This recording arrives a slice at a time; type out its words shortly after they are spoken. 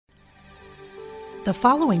The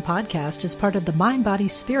following podcast is part of the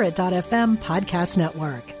MindBodySpirit.fm podcast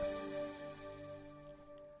network.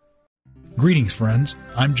 Greetings, friends.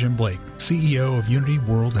 I'm Jim Blake, CEO of Unity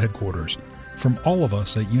World Headquarters. From all of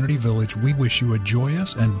us at Unity Village, we wish you a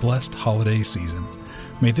joyous and blessed holiday season.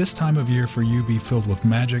 May this time of year for you be filled with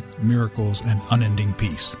magic, miracles, and unending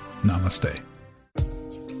peace. Namaste.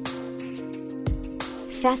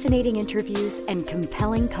 Fascinating interviews and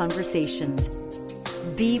compelling conversations.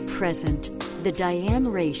 Be present. The Diane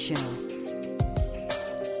Ray Show.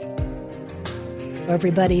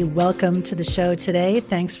 Everybody, welcome to the show today.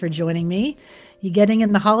 Thanks for joining me. You getting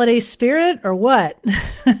in the holiday spirit or what?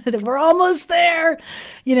 We're almost there.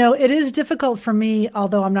 You know, it is difficult for me,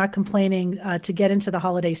 although I'm not complaining, to get into the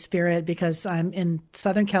holiday spirit because I'm in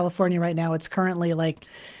Southern California right now. It's currently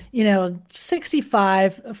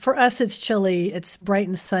 65. For us, it's chilly. It's bright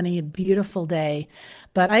and sunny, a beautiful day.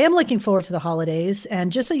 But I am looking forward to the holidays.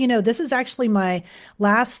 And just so you know, this is actually my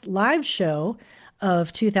last live show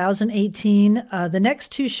of 2018. The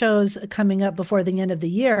next two shows coming up before the end of the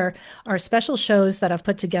year are special shows that I've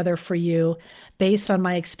put together for you based on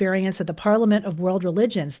my experience at the Parliament of World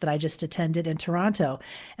Religions that I just attended in Toronto.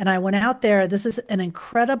 And I went out there. This is an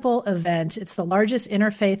incredible event. It's the largest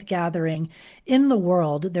interfaith gathering in the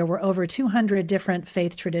world. There were over 200 different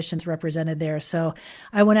faith traditions represented there. So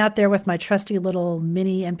I went out there with my trusty little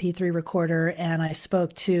mini MP3 recorder, and I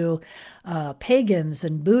spoke to pagans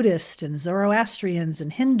and Buddhists and Zoroastrians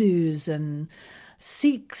and Hindus and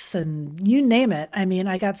Sikhs and you name it. I mean,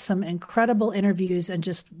 I got some incredible interviews and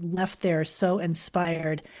just left there so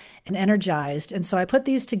inspired and energized. And so I put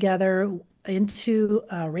these together into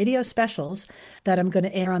radio specials that I'm going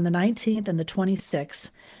to air on the 19th and the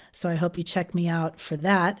 26th. So I hope you check me out for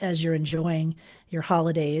that as you're enjoying your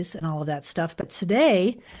holidays and all of that stuff. But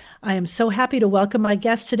today, I am so happy to welcome my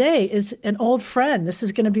guest today is an old friend. This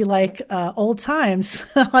is going to be like old times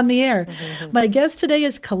on the air. Mm-hmm. My guest today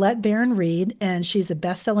is Colette Baron-Reid, and she's a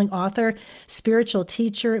best-selling author, spiritual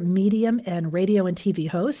teacher, medium, and radio and TV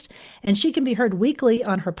host. And she can be heard weekly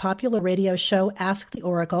on her popular radio show, Ask the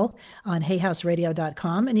Oracle, on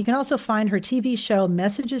hayhouseradio.com. And you can also find her TV show,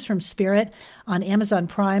 Messages from Spirit, on Amazon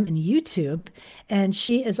Prime and YouTube. And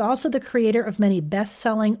she is also the creator of many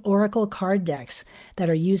best-selling Oracle card decks that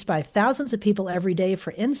are used by thousands of people every day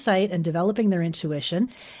for insight and developing their intuition.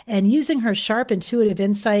 And using her sharp, intuitive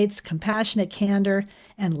insights, compassionate candor,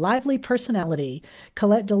 and lively personality,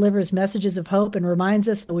 Colette delivers messages of hope and reminds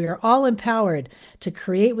us that we are all empowered to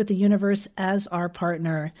create with the universe as our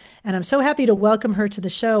partner. And I'm so happy to welcome her to the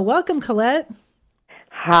show. Welcome, Colette.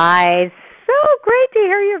 Hi. So great to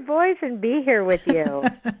hear your voice and be here with you.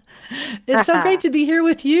 It's so great to be here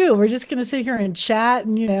with you. We're just going to sit here and chat,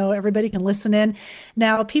 and everybody can listen in.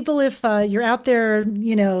 Now, people, if you're out there,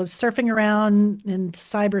 surfing around in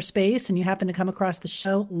cyberspace and you happen to come across the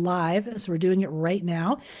show live, as we're doing it right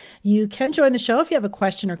now, you can join the show if you have a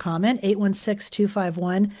question or comment,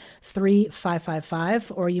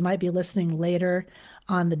 816-251-3555, or you might be listening later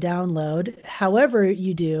on the download. However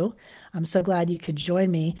you do, I'm so glad you could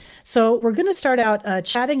join me. So we're going to start out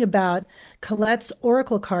chatting about Colette's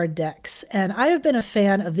Oracle card decks. And I have been a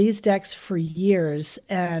fan of these decks for years.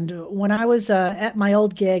 And when I was at my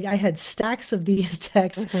old gig, I had stacks of these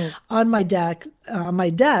decks on my desk.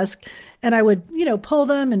 And I would, pull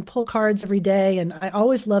them and pull cards every day. And I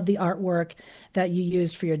always loved the artwork that you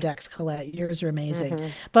used for your decks, Colette. Yours are amazing. Mm-hmm.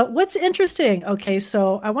 But what's interesting, okay,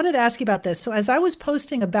 so I wanted to ask you about this. So as I was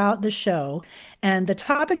posting about the show, and the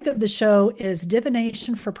topic of the show is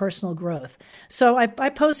divination for personal growth. So I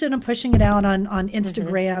posted and pushing it out on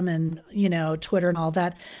Instagram and, Twitter and all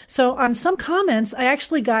that. So on some comments, I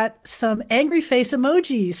actually got some angry face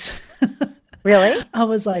emojis. Really? I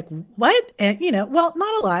was like, what? And, well,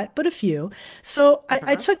 not a lot, but a few. So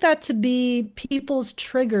I took that to be people's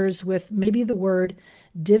triggers with maybe the word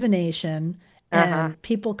divination and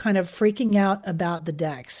people kind of freaking out about the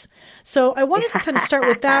decks. So I wanted to kind of start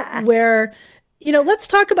with that where, let's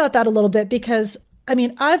talk about that a little bit because,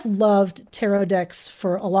 I've loved tarot decks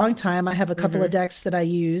for a long time. I have a couple of decks that I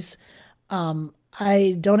use.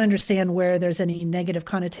 I don't understand where there's any negative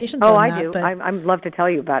connotations on that. Oh, I do. I'd love to tell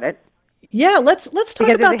you about it. Yeah, let's talk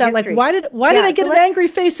about that. Like, why did I get an angry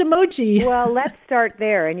face emoji? Well, let's start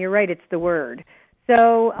there. And you're right; it's the word.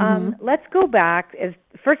 So let's go back.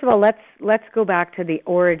 First of all, let's go back to the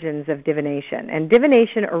origins of divination. And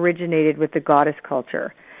divination originated with the goddess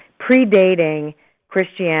culture, predating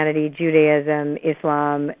Christianity, Judaism,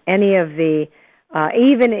 Islam, any of the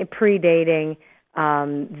even predating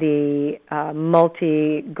the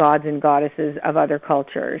multi-gods and goddesses of other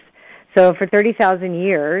cultures. So for 30,000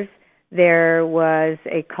 years, there was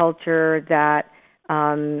a culture that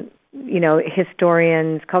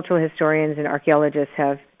cultural historians, and archaeologists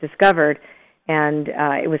have discovered, and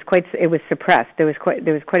it was suppressed. There was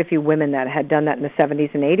quite a few women that had done that in the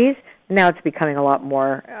 70s and 80s. Now it's becoming a lot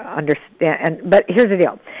more But here's the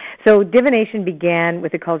deal. So divination began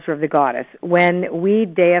with the culture of the goddess. When we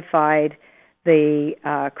deified the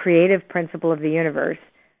creative principle of the universe,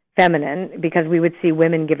 feminine, because we would see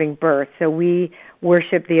women giving birth. So we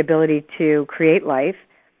worshiped the ability to create life,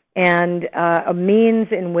 and a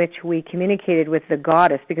means in which we communicated with the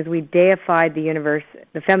goddess, because we deified the universe,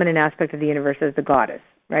 the feminine aspect of the universe, as the goddess,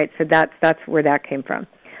 right? So that's where that came from.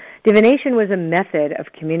 Divination was a method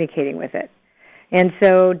of communicating with it. And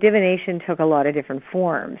so divination took a lot of different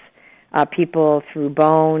forms. People threw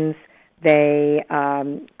bones. They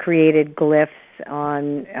created glyphs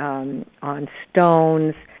on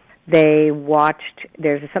stones. They watched,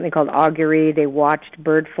 there's something called augury. They watched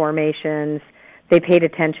bird formations. They paid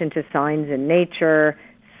attention to signs in nature,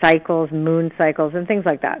 cycles, moon cycles, and things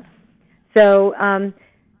like that. So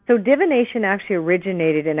divination actually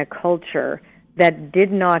originated in a culture that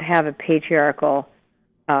did not have a patriarchal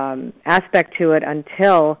aspect to it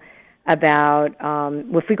until about,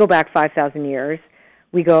 if we go back 5,000 years,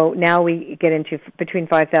 we get into between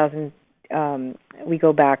 5,000, we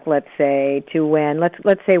go back, let's say, to when,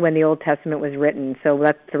 let's say when the Old Testament was written, so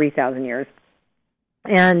that's 3,000 years.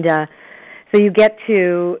 And so you get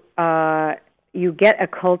a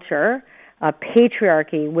culture, a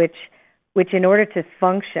patriarchy, which in order to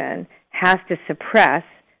function has to suppress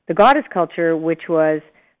the goddess culture, which was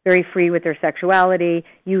very free with their sexuality.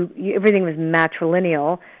 Everything was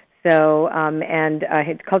matrilineal. So,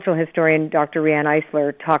 cultural historian Dr. Riane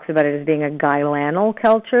Eisler talks about it as being a gylanal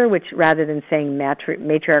culture, which rather than saying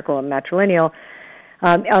matriarchal and matrilineal,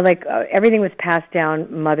 everything was passed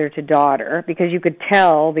down mother to daughter, because you could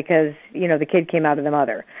tell, because the kid came out of the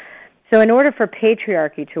mother. So in order for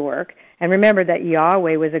patriarchy to work, and remember that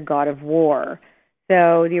Yahweh was a god of war.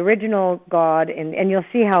 So the original God, and you'll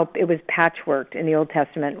see how it was patchworked in the Old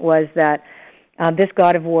Testament, was that this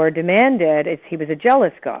god of war demanded, he was a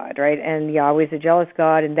jealous God, right? And Yahweh's a jealous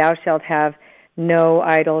God, and thou shalt have no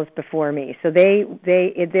idols before me. So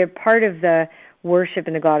they're part of the worship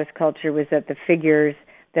in the goddess culture was that the figures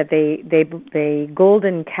that the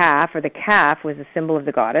golden calf, or the calf, was a symbol of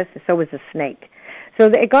the goddess. So was the snake. So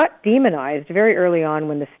it got demonized very early on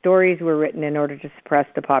when the stories were written in order to suppress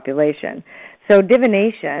the population. So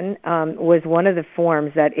divination was one of the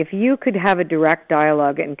forms that if you could have a direct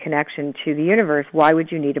dialogue and connection to the universe, why would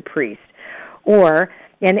you need a priest? And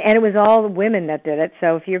it was all women that did it.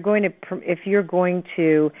 So if you're going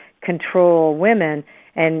to control women,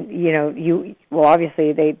 and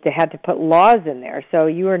obviously they had to put laws in there. So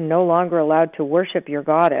you are no longer allowed to worship your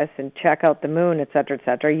goddess and check out the moon, et cetera, et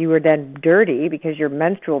cetera. You were then dirty because your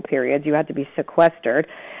menstrual periods, you had to be sequestered.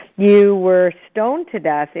 You were stoned to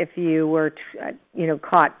death if you were,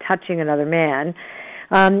 caught touching another man.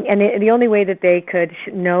 And the only way that they could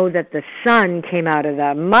know that the son came out of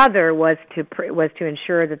the mother was to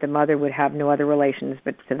ensure that the mother would have no other relations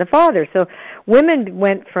but to the father. So women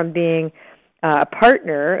went from being a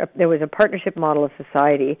partner, there was a partnership model of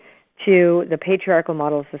society, to the patriarchal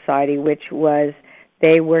model of society, which was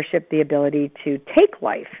they worshiped the ability to take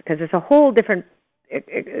life, because it's a whole different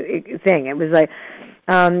thing. It was like,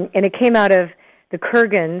 and it came out of the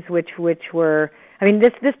Kurgans, which were,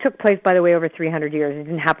 this took place, by the way, over 300 years. It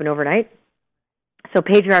didn't happen overnight. So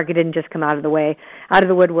patriarchy didn't just come out of the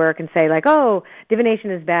woodwork and say, like, oh,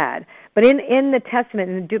 divination is bad. But in the Testament,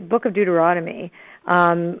 in the book of Deuteronomy,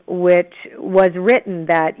 which was written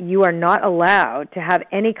that you are not allowed to have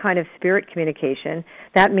any kind of spirit communication.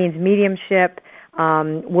 That means mediumship,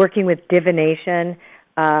 working with divination,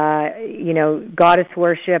 goddess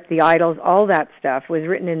worship, the idols, all that stuff was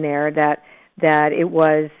written in there that it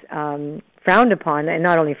was frowned upon, and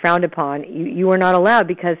not only frowned upon, you were not allowed,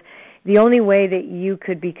 because the only way that you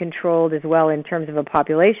could be controlled as well in terms of a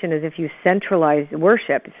population is if you centralized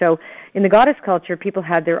worship. So in the goddess culture, people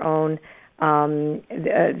had their own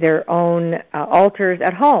altars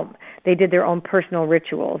at home. They did their own personal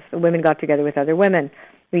rituals. The women got together with other women.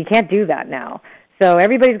 You can't do that now. So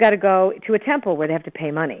everybody's got to go to a temple where they have to pay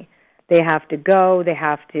money. They have to go. They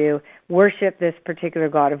have to worship this particular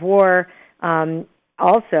god of war.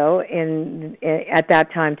 Also, at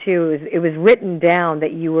that time too, it was written down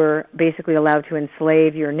that you were basically allowed to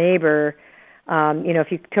enslave your neighbor. If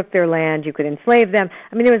you took their land, you could enslave them.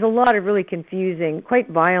 There was a lot of really confusing, quite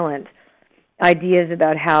violent ideas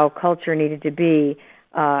about how culture needed to be.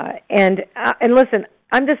 And listen,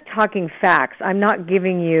 I'm just talking facts. I'm not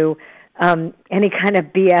giving you any kind of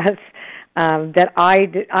BS. that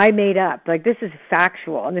I made up. Like, this is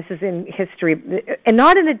factual, and this is in history, and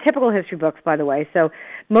not in the typical history books, by the way. So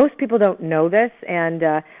most people don't know this, and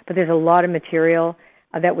but there's a lot of material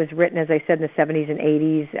that was written, as I said, in the 70s and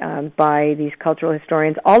 80s by these cultural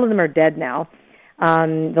historians. All of them are dead now.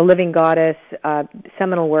 The Living Goddess,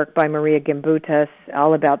 seminal work by Maria Gimbutas,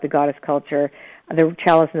 all about the goddess culture. The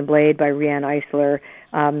Chalice and the Blade by Riane Eisler.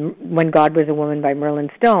 When God Was a Woman by Merlin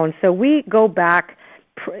Stone. So we go back.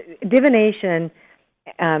 Divination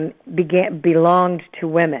belonged to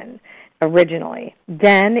women originally.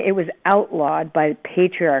 Then it was outlawed by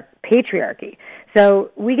patriarchy.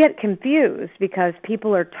 So we get confused because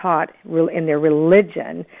people are taught in their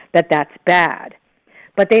religion that that's bad,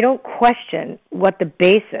 but they don't question what the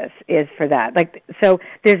basis is for that. Like, so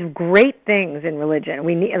there's great things in religion.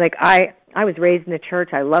 We need, like, I was raised in the church.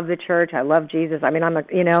 I love the church. I love Jesus. I mean,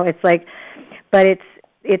 it's like, but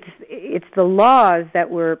it's the laws that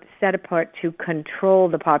were set apart to control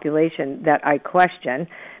the population that I question,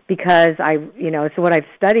 because it's what I've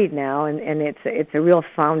studied now, and it's a real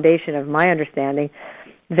foundation of my understanding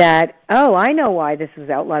that, I know why this was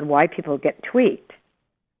outlawed, why people get tweaked,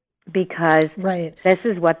 because this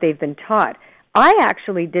is what they've been taught. I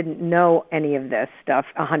actually didn't know any of this stuff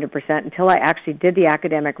 100% until I actually did the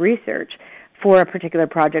academic research for a particular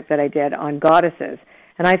project that I did on goddesses.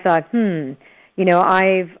 And I thought,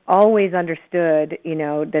 I've always understood,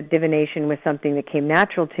 that divination was something that came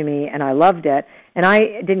natural to me, and I loved it, and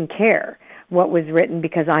I didn't care what was written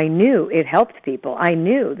because I knew it helped people. I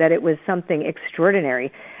knew that it was something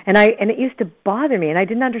extraordinary, and it used to bother me, and I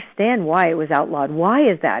didn't understand why it was outlawed. Why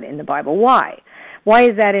is that in the Bible? Why? Why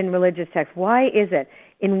is that in religious texts? Why is it?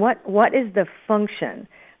 In what is the function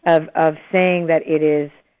of saying that it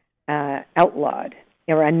is outlawed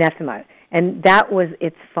or anathema? And that was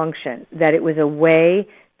its function, that it was a way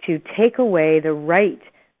to take away the right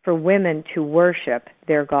for women to worship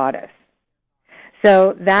their goddess.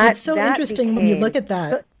 So it's so interesting when you look at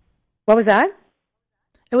that. What was that?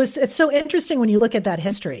 It's so interesting when you look at that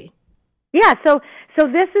history. Yeah, so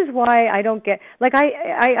this is why I don't get, like,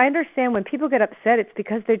 I understand when people get upset, it's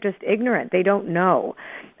because they're just ignorant. They don't know.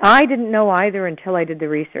 I didn't know either until I did the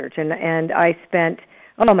research, and I spent,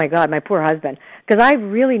 oh my God, my poor husband, because I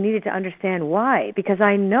really needed to understand why, because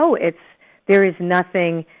I know there is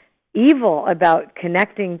nothing evil about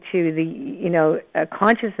connecting to the, a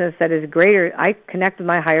consciousness that is greater. I connect with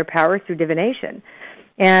my higher power through divination,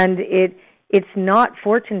 and it's not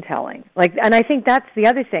fortune telling. Like, and I think that's the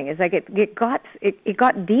other thing, is like it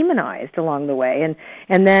got demonized along the way,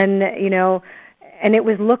 and then and it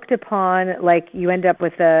was looked upon like you end up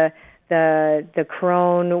with the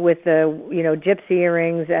crone with the gypsy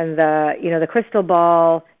earrings and the crystal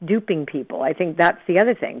ball duping people. I think that's the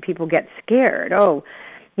other thing. People get scared.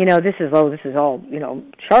 This is all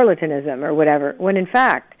charlatanism or whatever. When in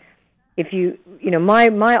fact, if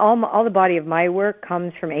all the body of my work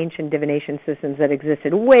comes from ancient divination systems that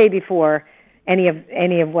existed way before any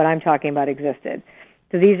of what I'm talking about existed.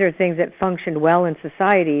 So these are things that functioned well in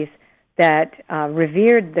societies that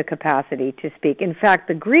revered the capacity to speak. In fact,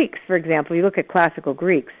 the Greeks, for example, you look at classical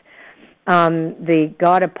Greeks, the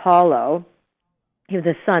god Apollo, he was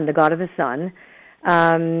the sun, the god of the sun.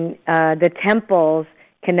 The temples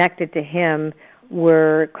connected to him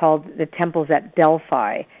were called the temples at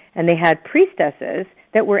Delphi, and they had priestesses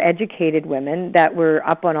that were educated women that were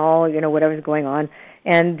up on all, whatever was going on,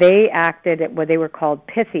 and they acted at what they were called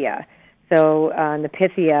Pythia. So the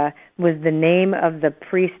Pythia was the name of the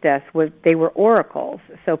priestess. They were oracles.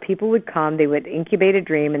 So people would come, they would incubate a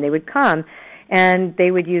dream, and they would come, and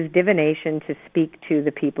they would use divination to speak to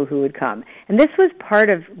the people who would come. And this was part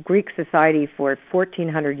of Greek society for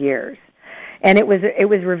 1,400 years, and it was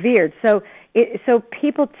revered. So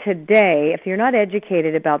people today, if you're not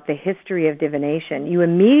educated about the history of divination, you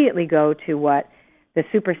immediately go to what the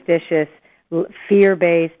superstitious,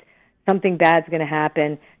 fear-based, something bad's going to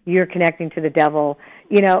happen, you're connecting to the devil,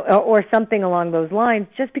 or something along those lines,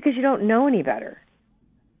 just because you don't know any better.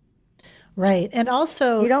 Right. And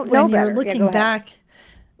also, when you're looking back,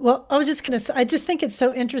 well, I was just going to say, I just think it's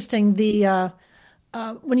so interesting,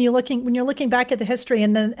 when you're looking back at the history,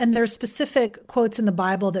 and there's specific quotes in the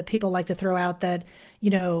Bible that people like to throw out that,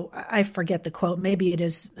 I forget the quote, maybe it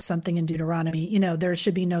is something in Deuteronomy, there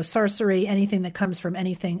should be no sorcery, anything that comes from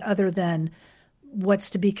anything other than what's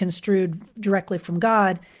to be construed directly from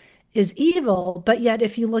God is evil. But yet,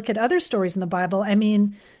 if you look at other stories in the Bible, I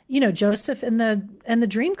mean, Joseph and the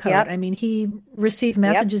dream code. Yep. I mean, he received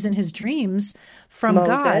messages in his dreams from Moses.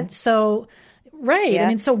 God. So, right. Yep. I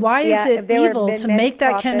mean, so why is it evil to make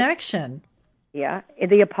that connection? Yeah,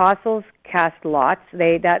 the apostles cast lots.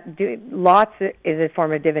 Lots is a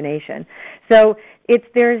form of divination. So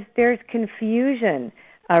there's confusion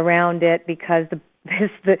around it because I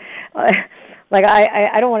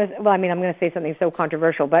don't want to. Well, I mean, I'm going to say something so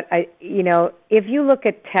controversial, but if you look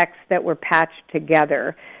at texts that were patched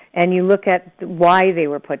together and you look at why they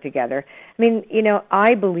were put together, I mean,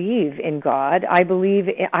 I believe in God. I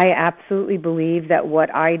absolutely believe that what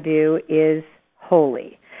I do is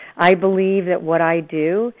holy. I believe that what I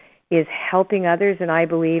do is helping others, and I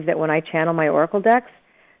believe that when I channel my oracle decks,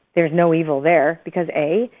 there's no evil there because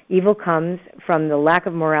evil comes from the lack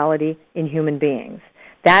of morality in human beings.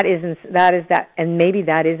 That is, and maybe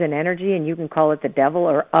that is an energy, and you can call it the devil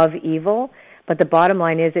or of evil. But the bottom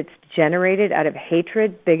line is, it's generated out of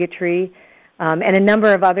hatred, bigotry, and a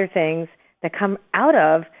number of other things that come out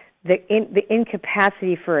of the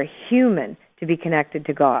incapacity for a human to be connected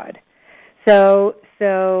to God. So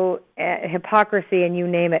hypocrisy, and you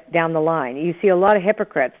name it down the line. You see a lot of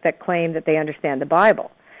hypocrites that claim that they understand the Bible.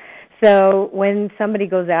 So when somebody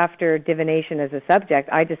goes after divination as a subject,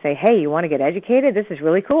 I just say, hey, you want to get educated? This is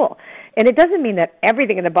really cool. And it doesn't mean that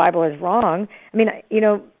everything in the Bible is wrong. I mean, I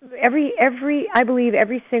believe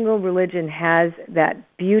every single religion has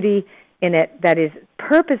that beauty in it, that is,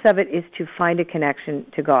 purpose of it is to find a connection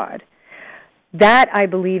to God. That, I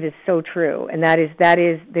believe, is so true, and that is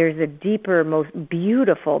there's a deeper, most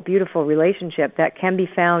beautiful, beautiful relationship that can be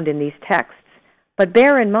found in these texts. But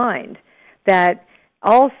bear in mind that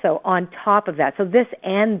also on top of that, so this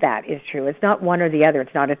and that is true. It's not one or the other.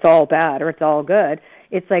 It's not it's all bad or it's all good.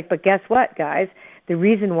 It's like, but guess what, guys? The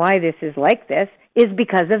reason why this is like this is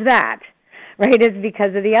because of that, right? It's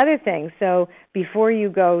because of the other thing. So before you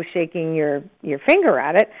go shaking your finger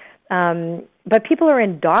at it, but people are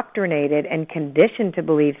indoctrinated and conditioned to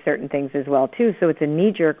believe certain things as well, too, so it's a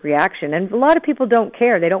knee-jerk reaction. And a lot of people don't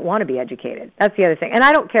care. They don't want to be educated. That's the other thing. And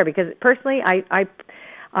I don't care because, personally,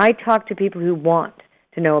 I talk to people who want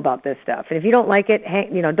to know about this stuff. And if you don't like it,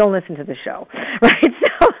 don't listen to the show, right?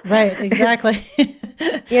 Right, exactly.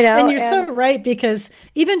 And you're so right, because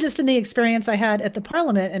even just in the experience I had at the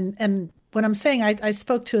Parliament, and when I'm saying I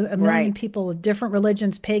spoke to a million people of different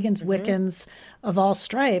religions, pagans, Wiccans, of all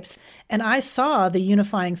stripes, and I saw the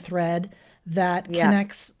unifying thread that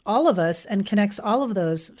connects all of us and connects all of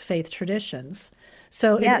those faith traditions.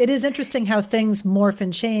 So it is interesting how things morph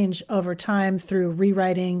and change over time through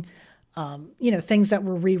rewriting, things that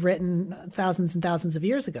were rewritten thousands and thousands of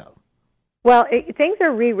years ago. Well, things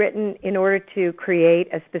are rewritten in order to create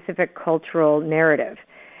a specific cultural narrative.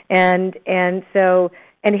 And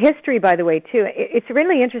history, by the way, too. It's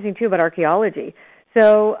really interesting, too, about archaeology.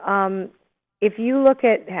 So if you look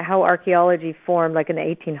at how archaeology formed, like in the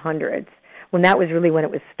 1800s, when that was really when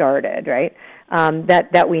it was started, right,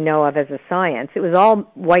 that we know of as a science, it was all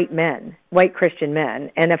white men, white Christian men,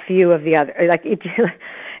 and a few of the other,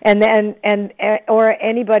 or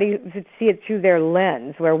anybody could see it through their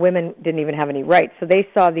lens, where women didn't even have any rights. So they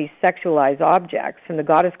saw these sexualized objects from the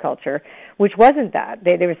goddess culture, which wasn't that.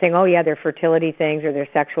 They were saying, oh yeah, they're fertility things, or they're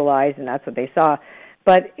sexualized, and that's what they saw.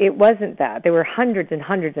 But it wasn't that. There were hundreds and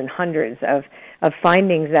hundreds and hundreds of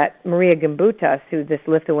findings that Maria Gimbutas, who's this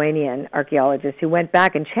Lithuanian archaeologist, who went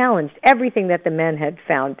back and challenged everything that the men had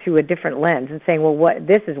found through a different lens, and saying, well,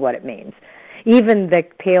 this is what it means. Even the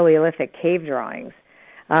Paleolithic cave drawings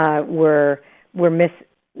were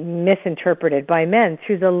misinterpreted by men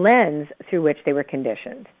through the lens through which they were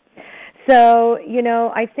conditioned. So,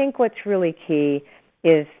 I think what's really key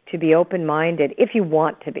is to be open-minded if you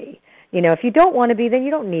want to be. If you don't want to be, then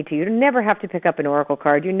you don't need to. You never have to pick up an oracle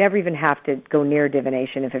card. You never even have to go near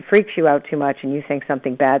divination if it freaks you out too much and you think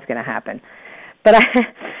something bad's going to happen. But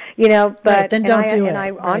then don't do it. And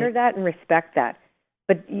I honor that and respect that.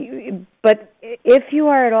 But if you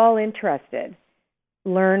are at all interested,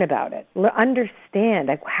 learn about it. Understand.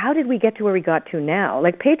 Like, how did we get to where we got to now?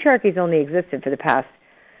 Like, patriarchy's only existed for the past,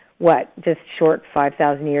 just short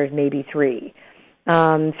 5,000 years, maybe 3.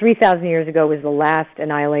 3,000 years ago was the last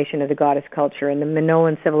annihilation of the goddess culture in the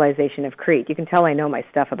Minoan civilization of Crete. You can tell I know my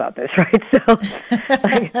stuff about this, right? So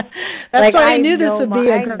that's why I knew this would be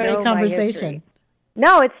a great conversation.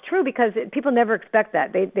 No, it's true, because people never expect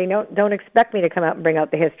that. They don't expect me to come out and bring out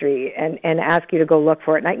the history and ask you to go look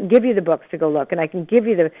for it. And I can give you the books to go look, and I can give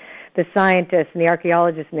you the scientists and the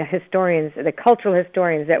archaeologists and the historians, the cultural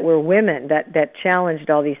historians that were women that challenged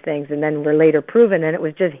all these things and then were later proven, and it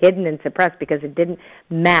was just hidden and suppressed because it didn't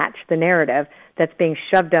match the narrative that's being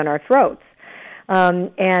shoved down our throats.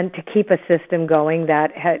 And to keep a system going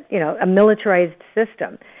that had, a militarized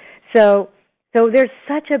system. So there's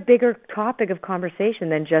such a bigger topic of conversation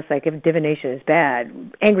than just like if divination is bad,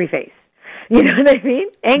 angry face. You know what I mean?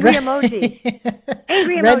 Angry emoji.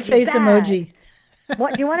 Angry emoji. Red face bad. emoji.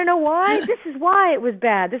 What, do you want to know why? This is why it was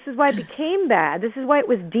bad. This is why it became bad. This is why it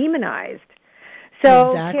was demonized.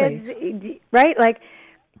 So Exactly. kids, right? Like,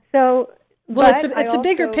 so. Well, it's a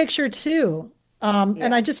bigger picture too.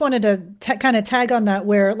 And I just wanted to kind of tag on that,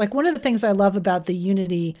 where like one of the things I love about the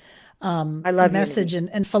unity I love message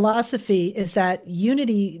unity. and philosophy is that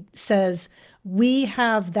unity says we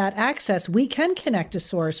have that access. We can connect to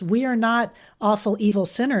source. We are not awful, evil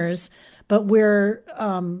sinners, but we're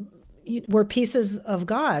pieces of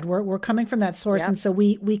God. We're coming from that source, Yep. and so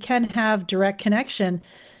we can have direct connection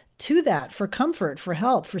to that for comfort, for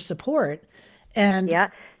help, for support, and Yeah.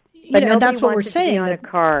 you But know, and nobody that's what we're wants it to be saying on a that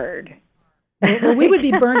card. well, we would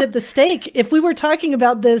be burned at the stake if we were talking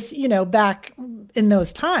about this, you know, back in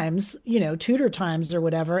those times, you know, Tudor times or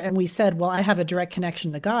whatever, and we said, well, I have a direct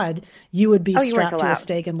connection to God, you would be Oh, you weren't strapped to a allowed.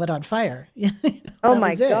 stake and lit on fire. Oh That my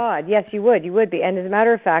was it. God! Yes, you would. You would be. And as a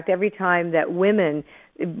matter of fact, every time that women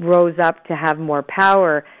rose up to have more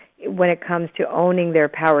power, when it comes to owning their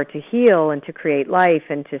power to heal and to create life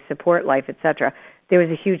and to support life, etc., there was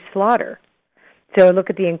a huge slaughter. So look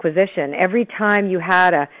at the Inquisition. Every time you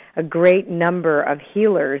had a great number of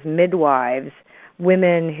healers, midwives,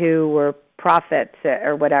 women who were prophets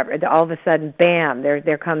or whatever, all of a sudden, bam!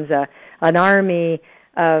 There comes an army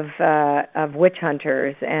of witch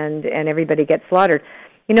hunters, and everybody gets slaughtered.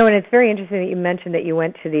 You know, and it's very interesting that you mentioned that you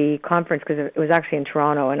went to the conference, because it was actually in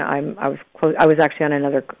Toronto, and I was actually on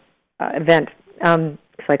another event, so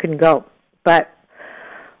I couldn't go. But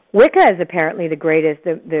Wicca is apparently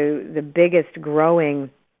the biggest growing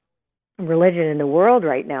religion in the world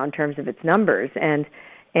right now in terms of its numbers, and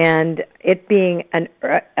it being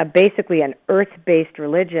basically an earth-based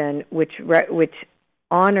religion, which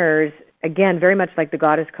honors, again, very much like the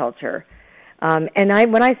goddess culture. And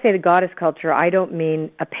when I say the goddess culture, I don't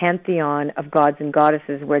mean a pantheon of gods and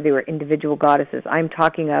goddesses where they were individual goddesses. I'm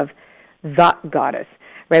talking of the goddess,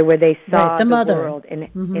 right, where they saw the mother. world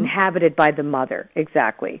inhabited by the mother.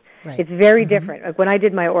 Exactly. Right. It's very different. Like when I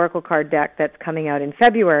did my oracle card deck that's coming out in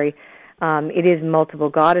February, it is multiple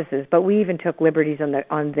goddesses, but we even took liberties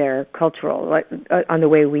on their cultural, on the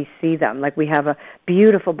way we see them. Like we have a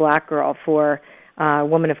beautiful black girl for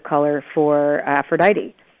woman of color for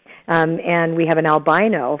Aphrodite. And we have an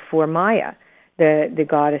albino for Maya, the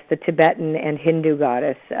goddess, the Tibetan and Hindu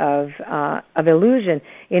goddess of illusion,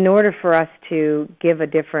 in order for us to give a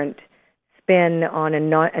different spin on a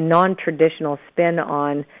non-traditional spin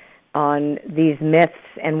on these myths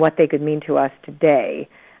and what they could mean to us today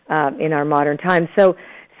in our modern times. So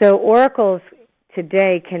oracles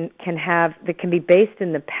today can be based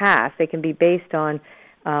in the past. They can be based on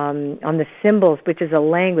the symbols, which is a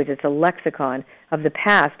language, it's a lexicon of the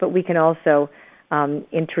past, but we can also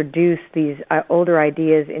introduce these older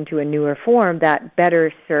ideas into a newer form that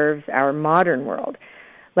better serves our modern world.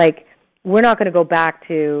 Like, we're not going to go back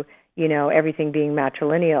to, you know, everything being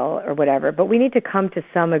matrilineal or whatever, but we need to come to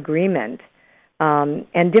some agreement.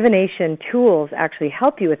 And divination tools actually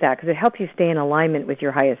help you with that, because it helps you stay in alignment with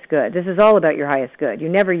your highest good. This is all about your highest good. You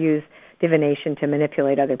never use divination to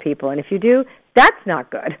manipulate other people, and if you do, that's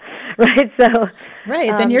not good, right? So,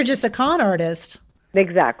 right, then you're just a con artist.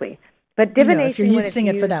 Exactly. But divination, if you're using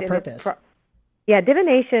it for that purpose.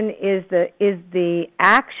 Divination is the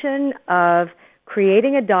action of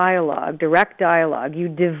creating a dialogue, direct dialogue. You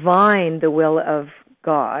divine the will of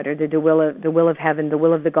God, or the will of heaven, the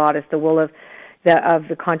will of the goddess, the will of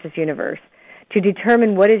the conscious universe, to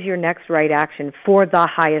determine what is your next right action for the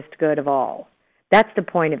highest good of all. That's the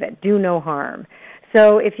point of it. Do no harm.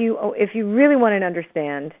 So if you really want to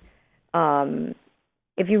understand,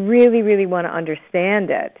 if you really want to understand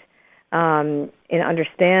it, and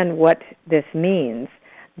understand what this means,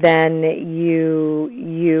 then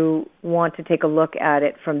you want to take a look at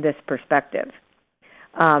it from this perspective.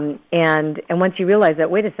 And once you realize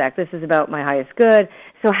that, wait a sec, this is about my highest good,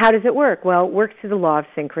 so how does it work? Well, it works through the law of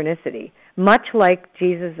synchronicity. Much like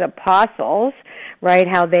Jesus' apostles, right?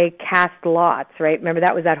 How they cast lots, right? Remember,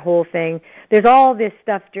 that was that whole thing. There's all this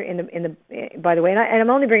stuff by the way, and I'm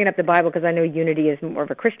only bringing up the Bible because I know Unity is more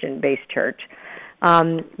of a Christian-based church,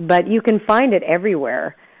 but you can find it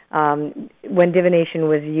everywhere when divination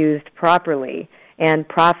was used properly and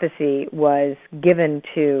prophecy was given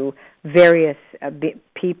to various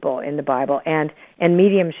people in the Bible, and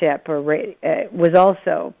mediumship was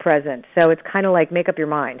also present. So it's kind of like make up your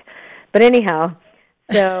mind. But anyhow,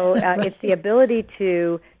 so it's the ability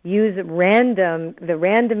to use the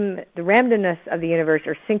randomness of the universe,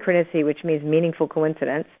 or synchronicity, which means meaningful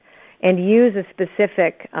coincidence, and use a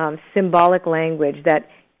specific symbolic language that,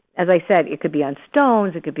 as I said, it could be on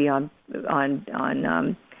stones, it could be on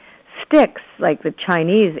sticks, like the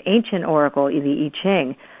Chinese ancient oracle, the I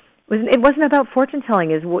Ching. It wasn't about fortune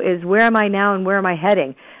telling. Is where am I now and where am I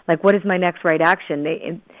heading? Like, what is my next right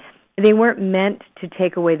action? They weren't meant to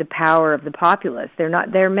take away the power of the populace.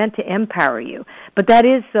 They're meant to empower you. But that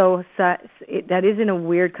is in a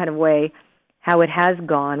weird kind of way how it has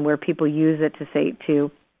gone, where people use it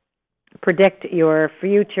to predict your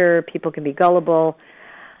future. People can be gullible,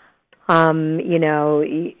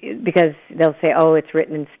 because they'll say, "Oh, it's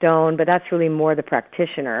written in stone," but that's really more the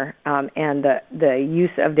practitioner and the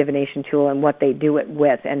use of divination tool and what they do it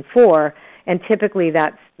with and for. And typically,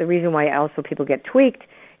 that's the reason why also people get tweaked.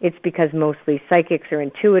 It's because mostly psychics or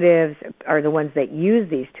intuitives are the ones that use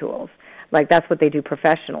these tools. Like, that's what they do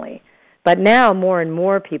professionally. But now more and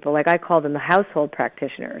more people, like I call them the household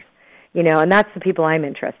practitioners, and that's the people I'm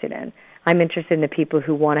interested in. I'm interested in the people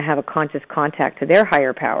who want to have a conscious contact to their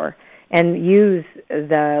higher power and use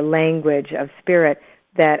the language of spirit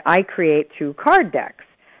that I create through card decks.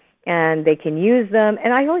 And they can use them.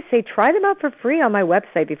 And I always say, try them out for free on my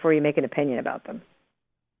website before you make an opinion about them.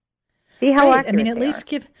 See how accurate I mean, at least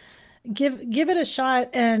give it a shot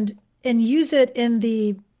and use it in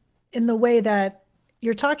the way that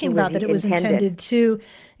you're talking about, that it was intended to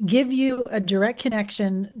give you a direct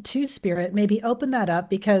connection to spirit. Maybe open that up,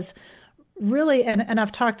 because really, and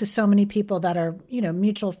I've talked to so many people that are,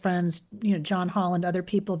 mutual friends, John Holland, other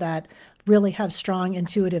people that really have strong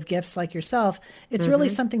intuitive gifts like yourself. It's really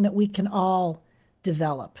something that we can all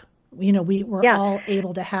develop. We're all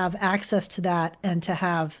able to have access to that and to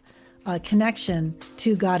have a connection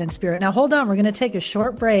to God and spirit. Now, hold on. We're going to take a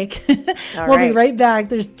short break. We'll be right back.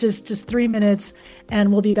 There's just 3 minutes,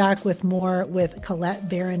 and we'll be back with more with Colette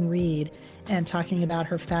Baron Reid and talking about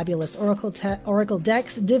her fabulous oracle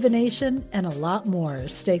decks, divination, and a lot more.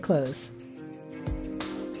 Stay close.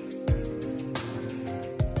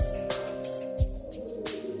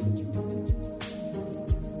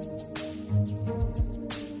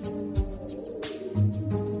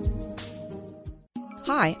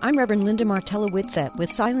 Hi, I'm Reverend Linda Martella Whitsett with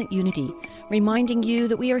Silent Unity, reminding you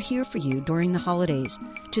that we are here for you during the holidays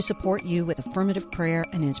to support you with affirmative prayer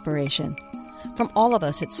and inspiration. From all of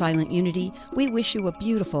us at Silent Unity, we wish you a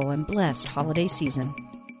beautiful and blessed holiday season.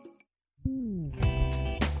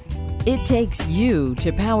 It takes you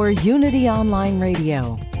to power Unity Online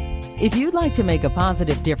Radio. If you'd like to make a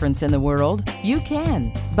positive difference in the world, you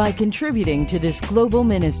can by contributing to this global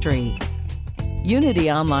ministry.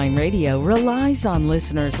 Unity Online Radio relies on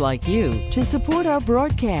listeners like you to support our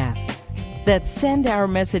broadcasts that send our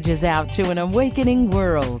messages out to an awakening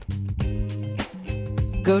world.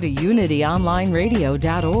 Go to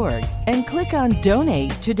unityonlineradio.org and click on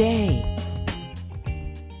Donate today.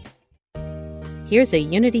 Here's a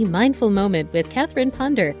Unity Mindful Moment with Catherine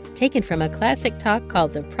Ponder, taken from a classic talk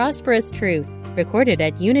called The Prosperous Truth, recorded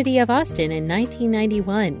at Unity of Austin in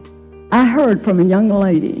 1991. I heard from a young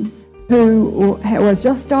lady who was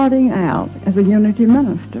just starting out as a Unity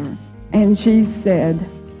minister, and she said,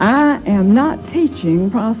 "I am not teaching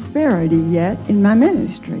prosperity yet in my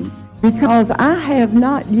ministry because I have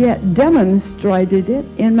not yet demonstrated it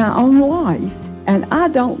in my own life, and I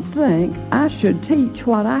don't think I should teach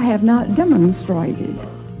what I have not demonstrated."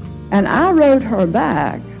 And I wrote her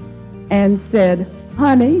back and said,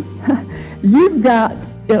 "Honey, you've got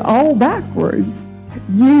it all backwards.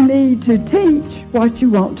 You need to teach what you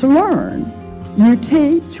want to learn. You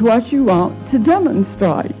teach what you want to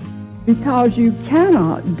demonstrate, because you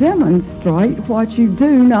cannot demonstrate what you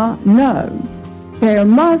do not know. There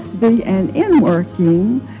must be an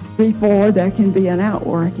inworking before there can be an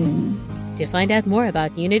outworking." To find out more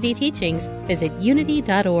about Unity teachings, visit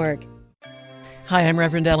unity.org. Hi, I'm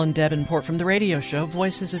Reverend Ellen Davenport from the radio show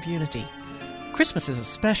Voices of Unity. Christmas is a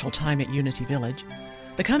special time at Unity Village.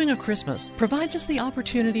 The coming of Christmas provides us the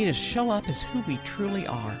opportunity to show up as who we truly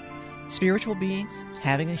are, spiritual beings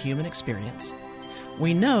having a human experience.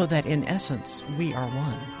 We know that in essence, we are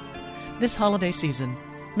one. This holiday season,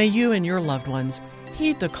 may you and your loved ones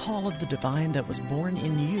heed the call of the divine that was born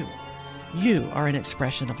in you. You are an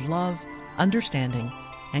expression of love, understanding,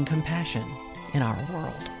 and compassion in our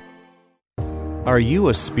world. Are you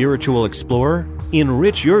a spiritual explorer?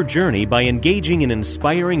 Enrich your journey by engaging in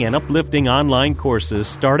inspiring and uplifting online courses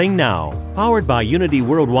starting now. Powered by Unity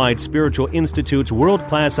Worldwide Spiritual Institute's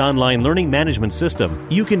world-class online learning management system,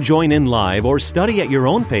 you can join in live or study at your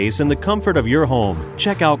own pace in the comfort of your home.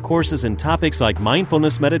 Check out courses in topics like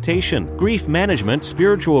mindfulness meditation, grief management,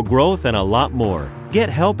 spiritual growth, and a lot more. Get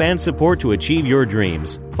help and support to achieve your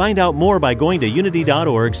dreams. Find out more by going to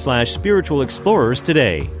unity.org/spiritualexplorers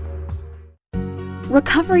today.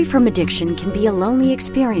 Recovery from addiction can be a lonely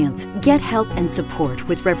experience. Get help and support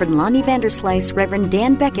with Reverend Lonnie Vanderslice, Reverend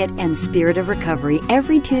Dan Beckett, and Spirit of Recovery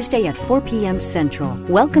every Tuesday at 4 p.m. Central.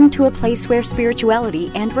 Welcome to a place where spirituality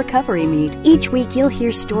and recovery meet. Each week you'll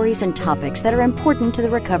hear stories and topics that are important to the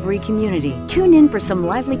recovery community. Tune in for some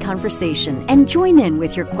lively conversation and join in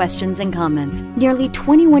with your questions and comments. Nearly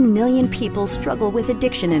 21 million people struggle with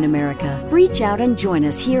addiction in America. Reach out and join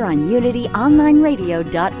us here on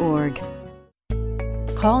UnityOnlineRadio.org.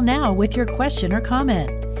 Call now with your question or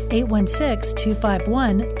comment.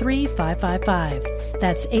 816-251-3555.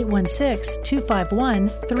 That's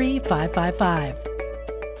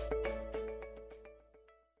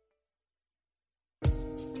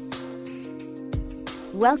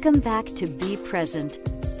 816-251-3555. Welcome back to Be Present,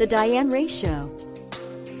 The Diane Ray Show.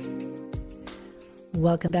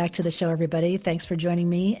 Welcome back to the show, everybody. Thanks for joining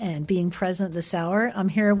me and being present this hour. I'm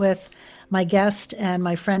here with my guest and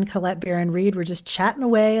my friend Colette Barron-Reed. We're just chatting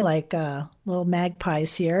away like little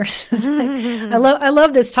magpies here. I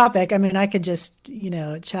love this topic. I mean, I could just,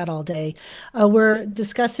 chat all day. We're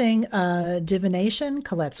discussing divination,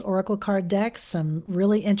 Colette's oracle card deck, some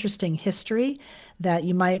really interesting history that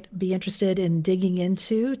you might be interested in digging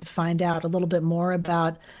into to find out a little bit more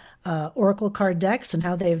about oracle card decks and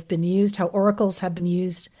how they've been used, how oracles have been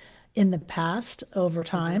used in the past over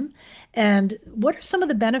time. Mm-hmm. And what are some of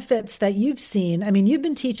the benefits that you've seen? I mean, you've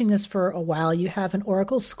been teaching this for a while. You have an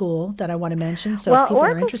oracle school that I want to mention. So if people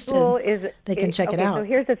are interested, they can check it out. So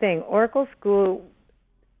here's the thing. Oracle school,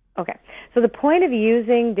 okay. So the point of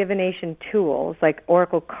using divination tools like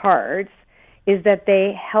oracle cards is that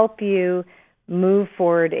they help you move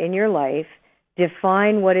forward in your life,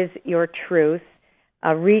 define what is your truth,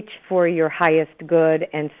 reach for your highest good,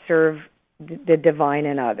 and serve the divine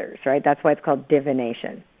in others, right? That's why it's called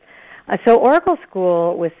divination. So Oracle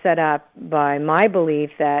School was set up by my belief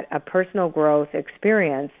that a personal growth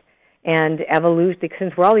experience and evolution,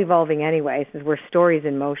 since we're all evolving anyway, since we're stories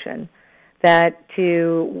in motion, that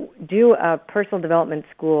to do a personal development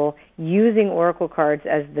school using oracle cards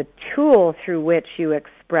as the tool through which you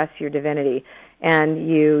express your divinity and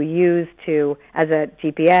you use as a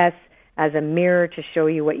GPS, as a mirror to show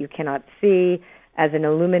you what you cannot see, as an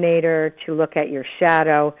illuminator to look at your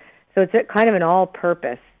shadow. So it's kind of an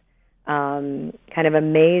all-purpose, kind of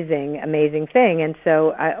amazing thing. And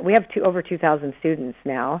so we have over 2,000 students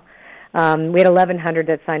now. We had 1,100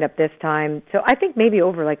 that signed up this time. So I think maybe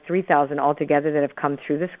over like 3,000 altogether that have come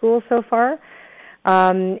through the school so far.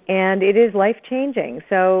 And it is life-changing.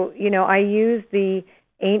 So, I use the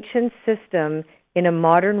ancient system in a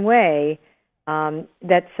modern way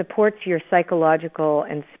that supports your psychological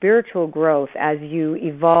and spiritual growth as you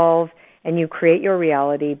evolve and you create your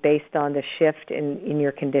reality based on the shift in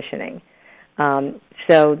your conditioning.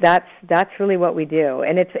 So that's really what we do.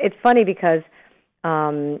 And it's funny because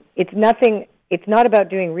it's not about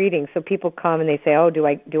doing readings. So people come and they say, "Oh, do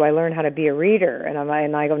I learn how to be a reader?" And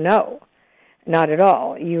I go, "No, not at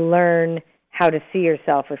all. You learn how to see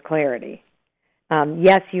yourself with clarity.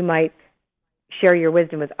 Yes, you might share your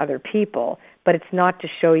wisdom with other people, but it's not to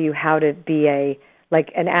show you how to be an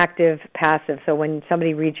active passive. So when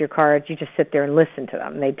somebody reads your cards, you just sit there and listen to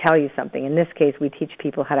them. They tell you something. In this case, we teach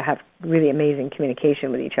people how to have really amazing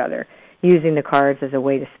communication with each other, using the cards as a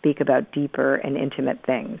way to speak about deeper and intimate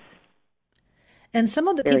things. And some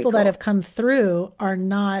of the people that have come through are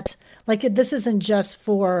not, this isn't just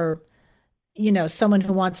for, someone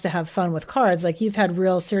who wants to have fun with cards. Like, you've had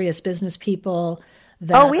real serious business people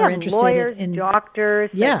that we are have interested lawyers, in doctors,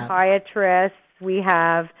 psychiatrists, we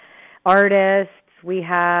have artists, we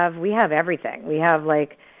have everything. We have a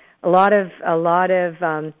lot of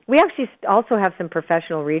we actually also have some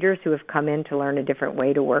professional readers who have come in to learn a different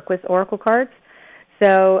way to work with oracle cards.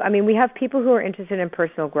 So, we have people who are interested in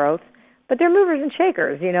personal growth, but they're movers and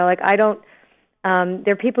shakers,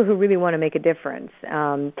 they're people who really want to make a difference.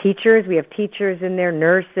 Teachers, we have teachers in there,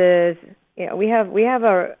 nurses, we have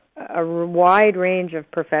a wide range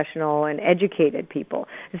of professional and educated people.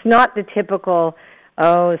 It's not the typical,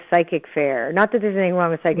 psychic fair. Not that there's anything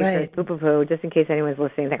wrong with psychic fairs, poo-poo-poo, just in case anyone's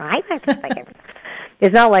listening. Like, I like psychic.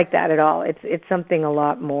 It's not like that at all. It's something a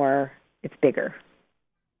lot more, it's bigger.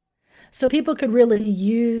 So people could really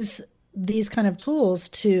use these kind of tools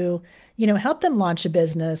to, help them launch a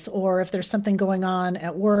business, or if there's something going on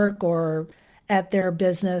at work or at their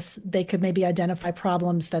business, they could maybe identify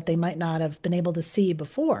problems that they might not have been able to see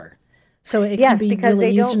before. So it can be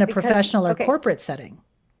really used in a professional or corporate setting.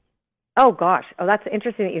 Oh, gosh. Oh, that's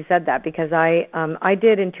interesting that you said that, because I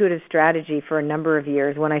did intuitive strategy for a number of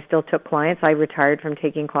years when I still took clients. I retired from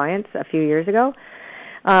taking clients a few years ago.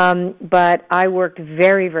 But I worked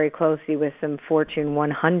very, very closely with some Fortune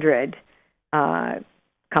 100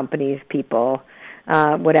 companies, people,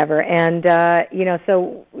 whatever. And,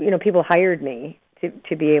 so, people hired me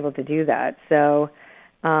to be able to do that. So,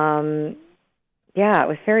 it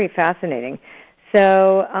was very fascinating.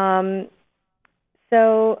 So,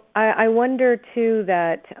 I wonder too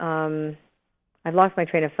that I've lost my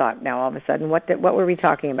train of thought now. All of a sudden, what were we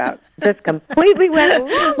talking about? Just completely went.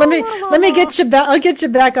 Let me get you back. I'll get you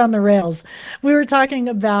back on the rails. We were talking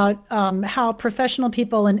about how professional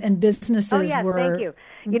people and businesses thank you.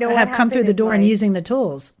 have come through the door and using the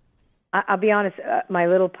tools. I'll be honest, my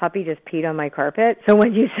little puppy just peed on my carpet. So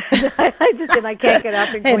when you said that, I just said I can't get up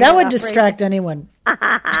and hey, that would distract anyone.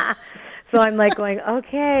 So I'm like going,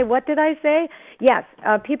 okay, what did I say? Yes,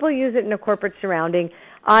 people use it in a corporate surrounding.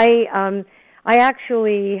 I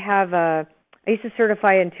actually have I used to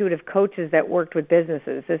certify intuitive coaches that worked with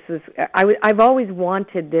businesses. I've always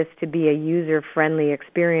wanted this to be a user-friendly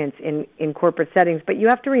experience in corporate settings, but you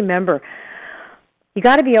have to remember, you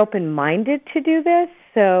got to be open-minded to do this.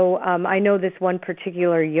 So I know this one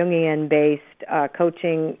particular Jungian-based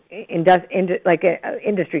coaching,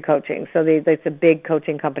 industry coaching. So it's a big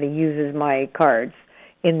coaching company uses my cards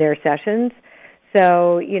in their sessions.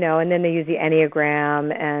 So, and then they use the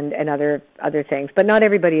Enneagram and other things. But not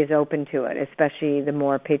everybody is open to it, especially the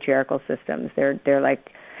more patriarchal systems. They're like,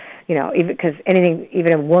 because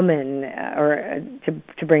even a woman or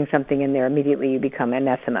to bring something in there, immediately you become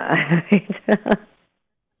anathema.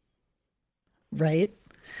 Right.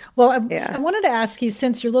 Well, I wanted to ask you,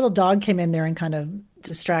 since your little dog came in there and kind of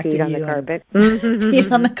distracted peed on you. The carpet.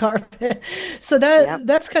 Peed on the carpet. So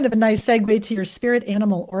that's kind of a nice segue to your Spirit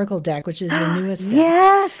Animal Oracle deck, which is your newest deck.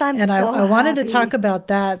 Yes, I wanted to talk about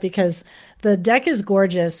that because the deck is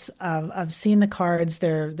gorgeous. I've seen the cards.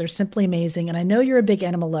 They're simply amazing. And I know you're a big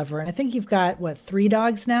animal lover. And I think you've got, 3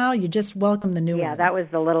 dogs now? You just welcomed the new one. Yeah, that was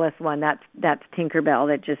the littlest one. That's Tinkerbell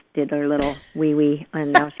that just did her little wee-wee,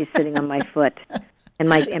 and now she's sitting on my foot.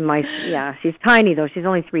 She's tiny though. She's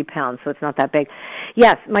only 3 pounds, so it's not that big.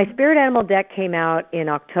 Yes, my Spirit Animal deck came out in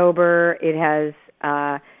October. It has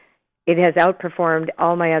outperformed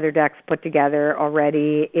all my other decks put together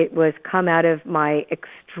already. It was come out of my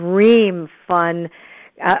extreme fun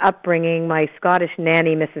upbringing. My Scottish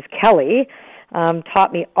nanny, Mrs. Kelly,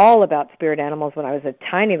 taught me all about spirit animals when I was a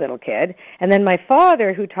tiny little kid. And then my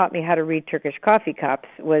father, who taught me how to read Turkish coffee cups,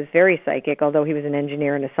 was very psychic, although he was an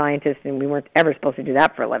engineer and a scientist, and we weren't ever supposed to do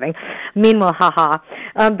that for a living. Meanwhile,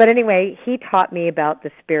 but anyway, he taught me about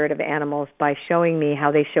the spirit of animals by showing me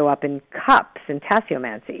how they show up in cups in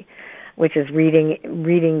tasseomancy, which is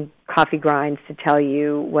reading coffee grinds to tell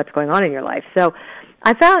you what's going on in your life. So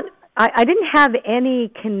I found I didn't have any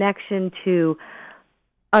connection to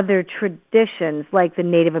other traditions like the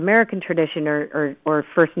Native American tradition or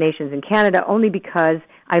First Nations in Canada, only because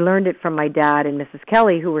I learned it from my dad and Mrs.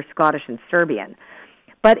 Kelly, who were Scottish and Serbian.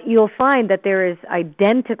 But you'll find that there is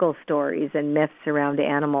identical stories and myths around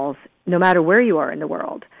animals, no matter where you are in the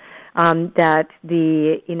world, that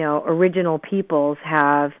the original peoples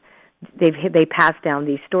they pass down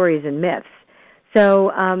these stories and myths.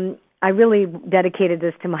 So I really dedicated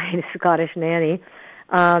this to my Scottish nanny.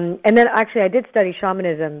 And then actually I did study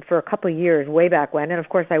shamanism for a couple of years way back when, and of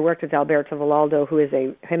course I worked with Alberto Villaldo, who is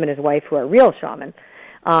him and his wife who are real shaman,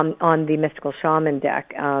 on the Mystical Shaman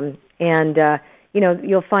deck.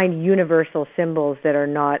 You'll find universal symbols that are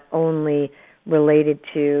not only related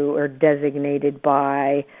to or designated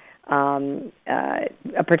by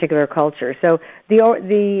a particular culture. So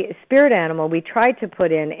the spirit animal, we tried to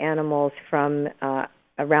put in animals from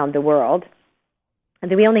around the world.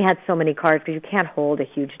 And we only had so many cards because you can't hold a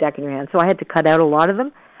huge deck in your hand. So I had to cut out a lot of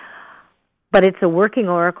them. But it's a working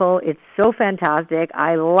oracle. It's so fantastic.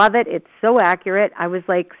 I love it. It's so accurate. I was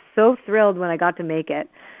so thrilled when I got to make it.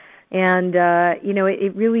 And,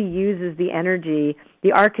 it really uses the energy,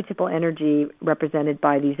 the archetypal energy represented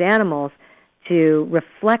by these animals to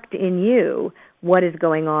reflect in you what is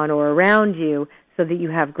going on or around you so that you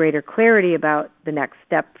have greater clarity about the next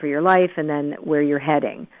step for your life and then where you're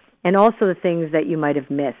heading. And also the things that you might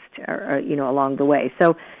have missed, along the way.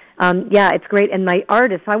 So, it's great. And my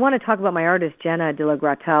artist, I want to talk about my artist, Jenna de la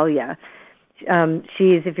Grataglia.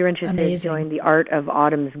 She's, if you're interested, amazing. Join the Art of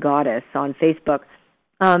Autumn's Goddess on Facebook.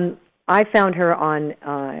 I found her on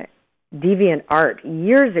DeviantArt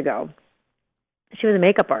years ago. She was a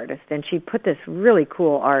makeup artist, and she put this really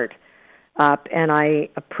cool art up, and I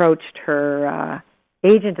approached her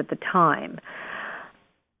agent at the time.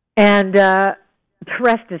 And the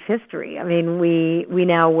rest is history. I mean, we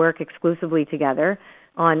now work exclusively together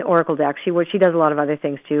on Oracle decks. She does a lot of other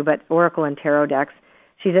things too, but Oracle and Tarot decks.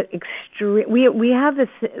 She's an extreme. We have this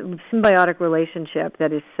symbiotic relationship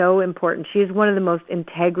that is so important. She is one of the most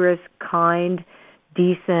integrous, kind,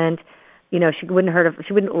 decent. You know, she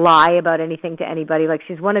wouldn't lie about anything to anybody. Like,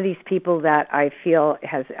 she's one of these people that I feel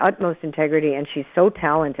has utmost integrity, and she's so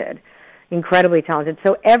talented, incredibly talented.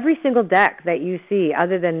 So every single deck that you see,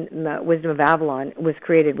 other than Wisdom of Avalon, was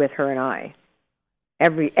created with her and I.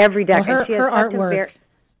 Every deck. Well, and she has her such artwork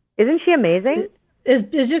isn't she amazing?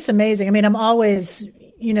 Is just amazing. I mean, I'm always,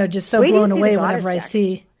 just so blown away whenever I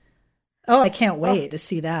see. Oh, I can't wait to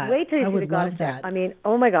see that. Wait till you I see would the Goddess love that. deck. I mean,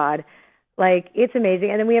 oh my God. Like, it's amazing.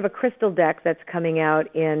 And then we have a crystal deck that's coming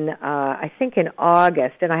out in, I think in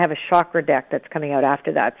August, and I have a chakra deck that's coming out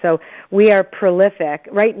after that. So we are prolific.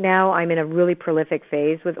 Right now I'm in a really prolific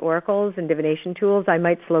phase with oracles and divination tools. I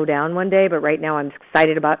might slow down one day, but right now I'm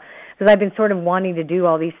excited about, because I've been sort of wanting to do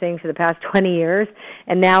all these things for the past 20 years,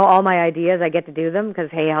 and now all my ideas, I get to do them because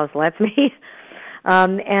Hay House lets me.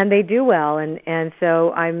 And they do well. And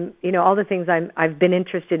so I'm, all the things I've been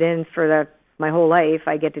interested in for my whole life,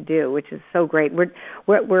 I get to do, which is so great.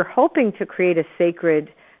 We're hoping to create a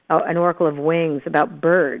sacred, an oracle of wings about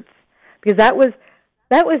birds, because that was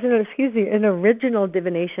an original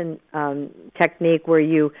divination technique where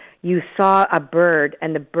you saw a bird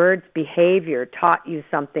and the bird's behavior taught you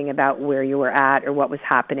something about where you were at or what was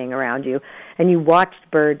happening around you, and you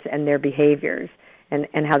watched birds and their behaviors and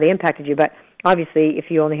how they impacted you. But obviously,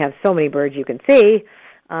 if you only have so many birds you can see,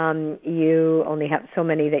 you only have so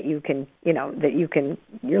many that you can,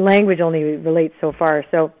 your language only relates so far.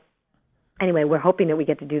 So anyway, we're hoping that we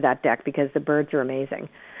get to do that deck because the birds are amazing.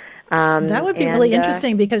 That would be really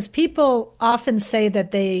interesting, because people often say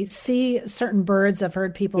that they see certain birds. I've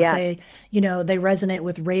heard people say, they resonate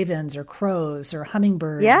with ravens or crows or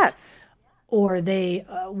hummingbirds. Yes. Or they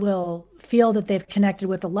will feel that they've connected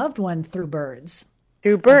with a loved one through birds.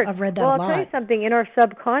 Through birds. I've read that a lot. Well, I'll tell you something. In our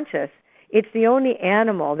subconscious, it's the only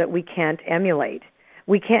animal that we can't emulate.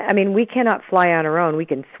 We cannot fly on our own. We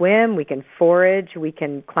can swim, we can forage, we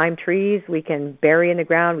can climb trees, we can bury in the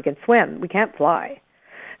ground, we can swim. We can't fly.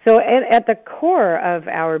 So at the core of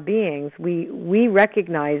our beings, we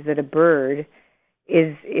recognize that a bird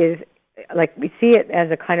is like, we see it as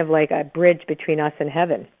a kind of like a bridge between us and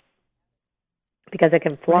heaven, because it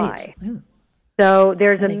can fly. Right. So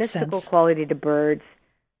there's a mystical quality to birds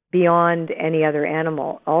beyond any other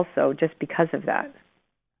animal also, just because of that.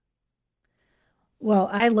 Well,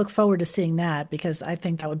 I look forward to seeing that, because I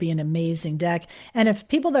think that would be an amazing deck. And if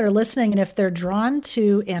people that are listening, and if they're drawn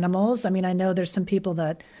to animals, I mean, I know there's some people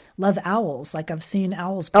that love owls. Like, I've seen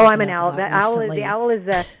owls. Oh, I'm an owl. The owl is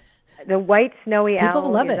the white snowy people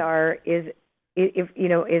owl love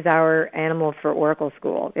is our animal for Oracle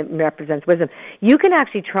School. It represents wisdom. You can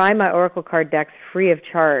actually try my Oracle card decks free of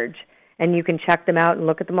charge, and you can check them out and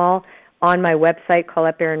look at them all on my website,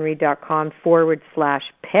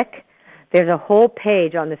 ColetteBaronReed.com/pick. There's a whole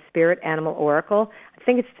page on the Spirit Animal Oracle. I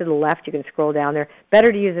think it's to the left. You can scroll down there. Better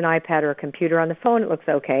to use an iPad or a computer. On the phone, it looks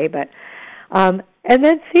okay, but and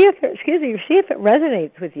then see if it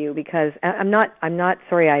resonates with you. Because I'm not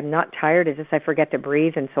tired. It's just I forget to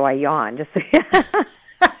breathe, and so I yawn. Just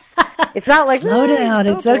it's not like slow down.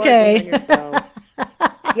 It's okay.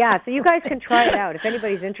 Yeah, so you guys can try it out if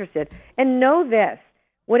anybody's interested. And know this: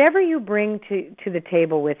 whatever you bring to the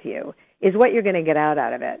table with you is what you're going to get out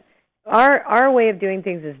of it. Our way of doing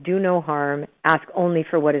things is do no harm, ask only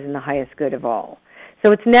for what is in the highest good of all.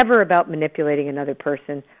 So it's never about manipulating another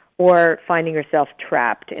person or finding yourself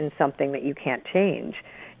trapped in something that you can't change.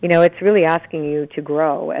 It's really asking you to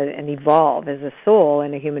grow and evolve as a soul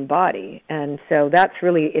in a human body. And so that's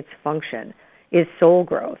really its function, is soul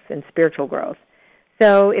growth and spiritual growth.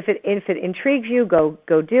 So if it intrigues you, go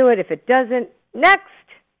do it. If it doesn't, next.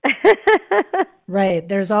 Right.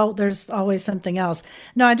 There's always something else.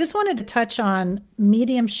 No, I just wanted to touch on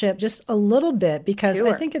mediumship just a little bit, because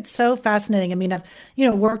Sure. I think it's so fascinating. I mean, I've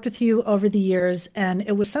worked with you over the years, and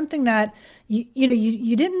it was something that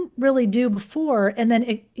you didn't really do before, and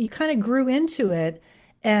then you kind of grew into it,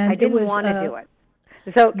 and I didn't want to do it.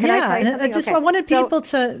 So can I tell you something? I wanted people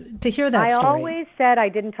to hear that story. I always said I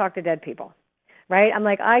didn't talk to dead people, right? I'm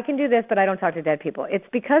like, I can do this, but I don't talk to dead people. It's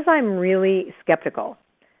because I'm really skeptical.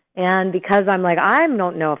 And because I'm like, I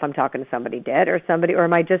don't know if I'm talking to somebody dead or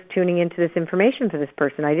am I just tuning into this information for this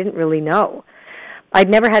person? I didn't really know. I'd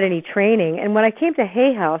never had any training. And when I came to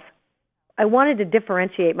Hay House, I wanted to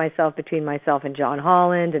differentiate myself between myself and John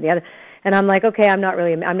Holland and the other. And I'm like, okay, I'm not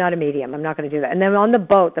a medium. I'm not going to do that. And then on the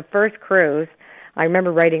boat, the first cruise, I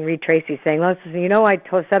remember writing Reed Tracy saying, I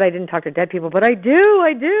said I didn't talk to dead people, but I do.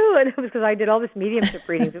 And it was because I did all this mediumship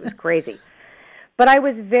readings. It was crazy. But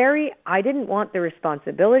I didn't want the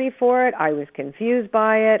responsibility for it. I was confused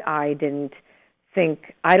by it. I didn't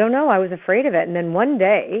think, I don't know, I was afraid of it. And then one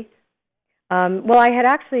day, I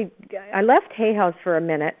left Hay House for a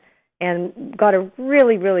minute and got a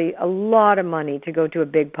lot of money to go to a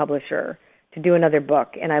big publisher to do another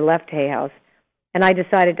book. And I left Hay House. And I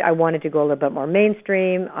decided I wanted to go a little bit more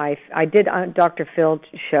mainstream. I did Dr. Phil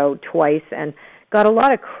show twice and got a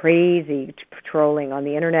lot of crazy trolling on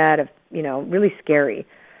the internet of, really scary.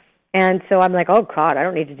 And so I'm like, oh God, I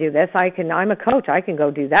don't need to do this. I'm a coach. I can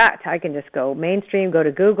go do that. I can just go mainstream, go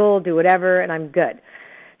to Google, do whatever, and I'm good.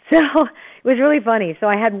 So it was really funny. So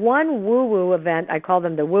I had one woo-woo event. I call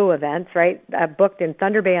them the woo events, right? Booked in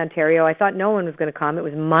Thunder Bay, Ontario. I thought no one was going to come. It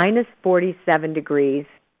was minus 47 degrees.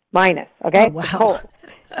 Minus, okay? Oh, wow. It's cold.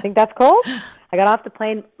 I think that's cold? I got off the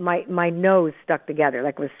plane, my nose stuck together,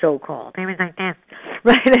 like it was so cold. It was like this.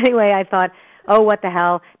 Right, anyway, I thought, oh, what the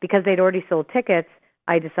hell? Because they'd already sold tickets,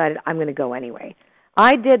 I decided I'm going to go anyway.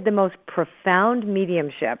 I did the most profound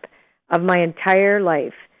mediumship of my entire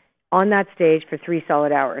life on that stage for 3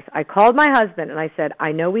 solid hours. I called my husband and I said,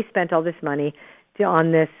 I know we spent all this money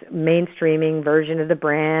on this mainstreaming version of the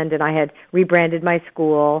brand, and I had rebranded my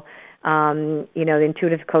school, the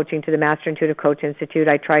intuitive coaching to the Master Intuitive Coach Institute.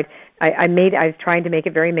 I was trying to make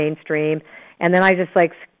it very mainstream. And then I just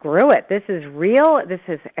screw it. This is real.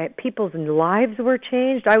 People's lives were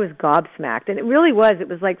changed. I was gobsmacked. And it really was. It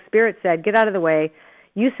was like Spirit said, get out of the way.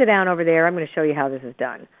 You sit down over there. I'm going to show you how this is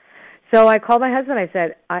done. So I called my husband. I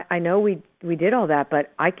said, I know we did all that,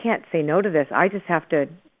 but I can't say no to this. I just have to,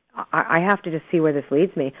 I have to just see where this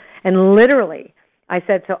leads me. And literally, I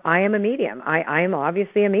said, so I am a medium. I am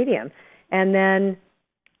obviously a medium. And then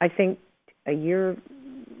I think a year,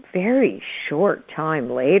 very short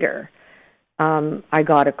time later, I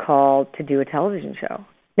got a call to do a television show.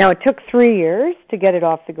 Now, it took 3 years to get it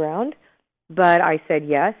off the ground, but I said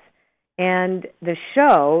yes. And the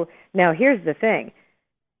show, now here's the thing.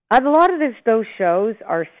 A lot of those shows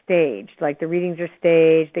are staged. Like the readings are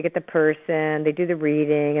staged, they get the person, they do the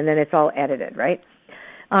reading, and then it's all edited, right?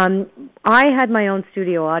 I had my own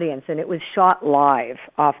studio audience, and it was shot live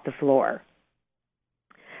off the floor.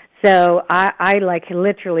 So I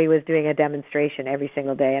literally was doing a demonstration every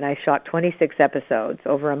single day, and I shot 26 episodes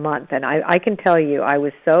over a month. And I can tell you, I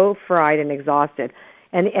was so fried and exhausted.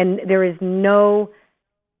 And it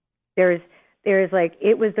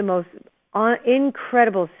was the most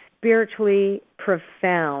incredible, spiritually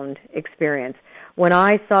profound experience when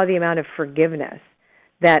I saw the amount of forgiveness,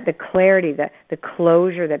 that the clarity, the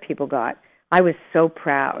closure that people got. I was so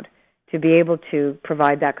proud to be able to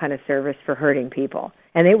provide that kind of service for hurting people.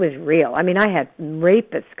 And it was real. I mean, I had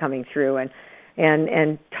rapists coming through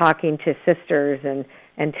and talking to sisters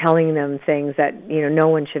and telling them things that, no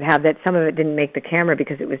one should have. That some of it didn't make the camera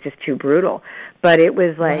because it was just too brutal. But it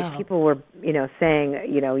was like wow. People were,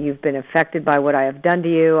 saying, you've been affected by what I have done to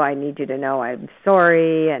you. I need you to know I'm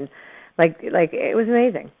sorry. And like it was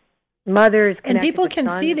amazing. Mothers and people can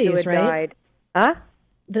see these, right? Died. Huh?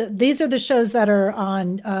 These are the shows that are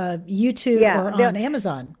on YouTube or on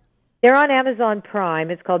Amazon. They're on Amazon Prime.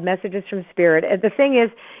 It's called Messages from Spirit. The thing is,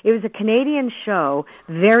 it was a Canadian show,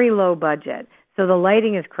 very low budget. So the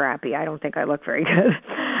lighting is crappy. I don't think I look very good.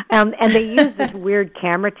 And they used this weird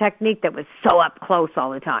camera technique that was so up close all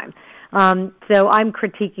the time. So I'm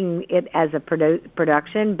critiquing it as a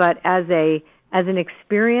production, but as an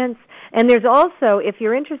experience. And there's also, if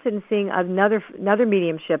you're interested in seeing another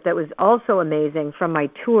mediumship that was also amazing from my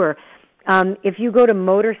tour, if you go to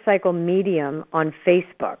Motorcycle Medium on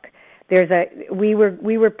Facebook, we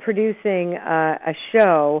were producing a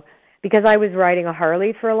show because I was riding a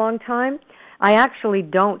Harley for a long time. I actually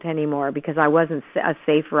don't anymore because I wasn't a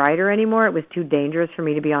safe rider anymore. It was too dangerous for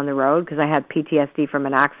me to be on the road because I had PTSD from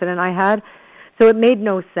an accident I had. So it made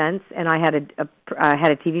no sense, and I had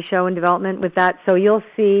a TV show in development with that. So you'll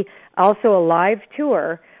see also a live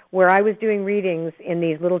tour where I was doing readings in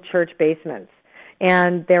these little church basements.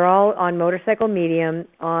 And they're all on Motorcycle Medium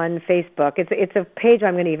on Facebook. It's a page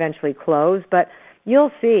I'm going to eventually close, but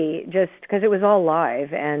you'll see, just because it was all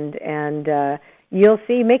live, and you'll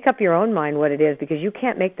see, make up your own mind what it is, because you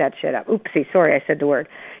can't make that shit up. Oopsie, sorry, I said the word.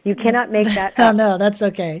 You cannot make that up. No, that's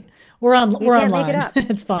okay. We're online. Make it up.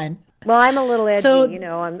 It's fine. Well, I'm a little edgy,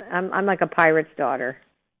 I'm like a pirate's daughter.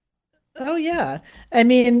 Oh yeah, I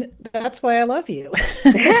mean that's why I love you.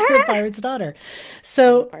 You're a pirate's daughter.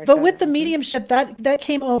 So, but with the mediumship, that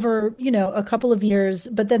came over, a couple of years,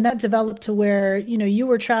 but then that developed to where you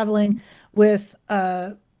were traveling with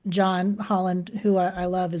John Holland, who I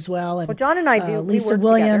love as well, and John and I do Lisa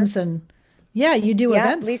Williams, and Yeah, you do Yeah,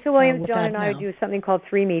 events. Lisa Williams, with John, that and I now. do something called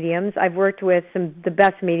Three Mediums. I've worked with the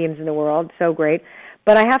best mediums in the world, so great.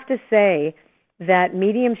 But I have to say that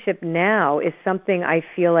mediumship now is something I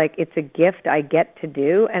feel like it's a gift I get to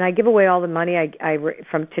do, and I give away all the money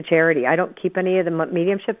to charity. I don't keep any of the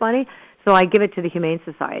mediumship money, so I give it to the Humane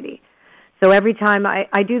Society. So every time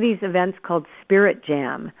I do these events called Spirit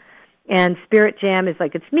Jam. And Spirit Jam is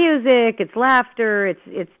like, it's music, it's laughter,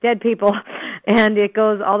 it's dead people, and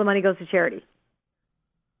all the money goes to charity.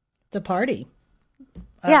 It's a party.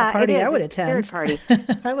 Yeah, a party it is. I would It's attend. A spirit party.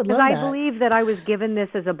 I would love that. Because I believe that I was given this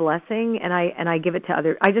as a blessing, and I give it to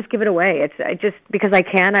others. I just give it away. I just because I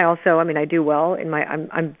can. I do well in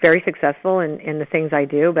I'm very successful in the things I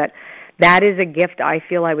do, but that is a gift I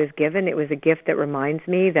feel I was given. It was a gift that reminds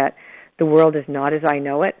me that the world is not as I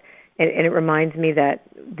know it. And it reminds me that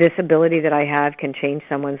this ability that I have can change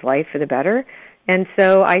someone's life for the better. And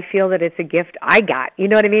so I feel that it's a gift I got. You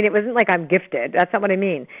know what I mean? It wasn't like I'm gifted. That's not what I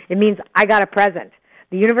mean. It means I got a present.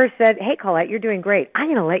 The universe said, hey, Colette, you're doing great. I'm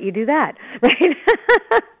going to let you do that. Right?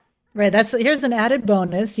 Right. Here's an added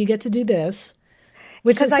bonus. You get to do this,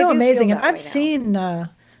 which is so amazing. And I've seen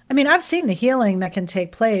the healing that can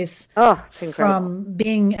take place from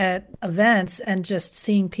being at events and just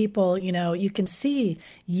seeing people, you can see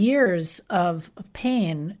years of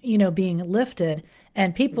pain, being lifted,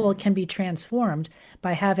 and people can be transformed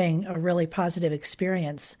by having a really positive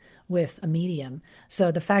experience with a medium.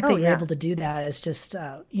 So the fact that you're able to do that is just,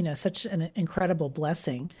 such an incredible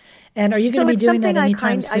blessing. And are you going to be doing that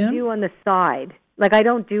anytime soon? I do on the side. Like, I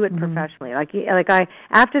don't do it professionally.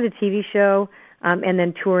 After the TV show, and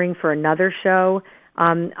then touring for another show,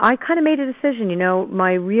 I kind of made a decision.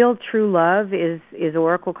 My real true love is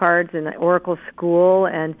Oracle cards and Oracle School,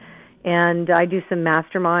 and I do some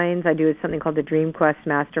masterminds. I do something called the Dream Quest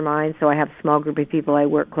Mastermind. So I have a small group of people I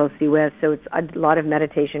work closely with. So it's a lot of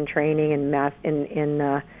meditation training and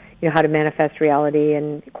how to manifest reality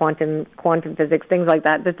and quantum physics, things like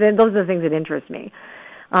that. Those are the things that interest me.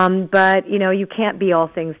 But you can't be all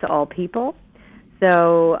things to all people.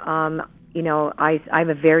 So I have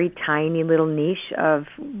a very tiny little niche of,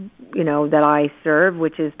 that I serve,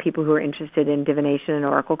 which is people who are interested in divination and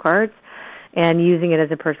oracle cards and using it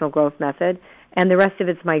as a personal growth method. And the rest of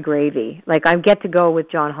it's my gravy. Like, I get to go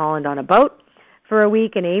with John Holland on a boat for a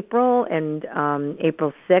week in April, and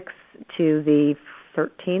April 6th to the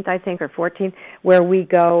 13th, I think, or 14th, where we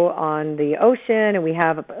go on the ocean, and we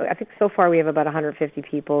have, I think so far we have about 150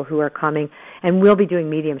 people who are coming, and we'll be doing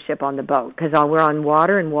mediumship on the boat, because we're on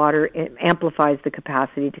water, and water amplifies the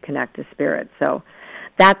capacity to connect to spirit. So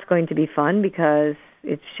that's going to be fun, because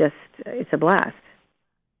it's a blast.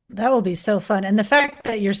 That will be so fun. And the fact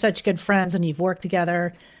that you're such good friends and you've worked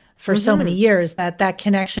together for so many years, that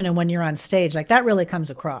connection, and when you're on stage, like, that really comes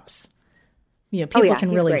across. People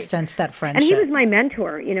can really sense that friendship. And he was my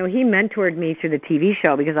mentor. He mentored me through the TV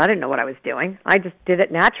show because I didn't know what I was doing. I just did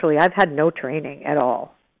it naturally. I've had no training at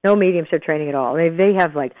all, no mediumship training at all. They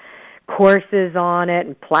have like courses on it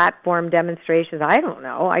and platform demonstrations. I don't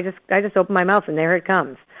know. I just open my mouth and there it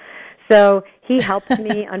comes. So he helped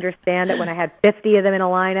me understand that when I had 50 of them in a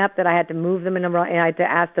lineup, that I had to move them and I had to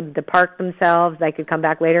ask them to park themselves. They could come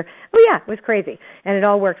back later. Oh, yeah, it was crazy. And it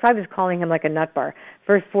all worked. So I was calling him like a nut bar.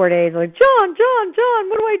 First 4 days, like, John, what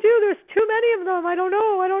do I do? There's too many of them. I don't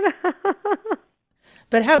know.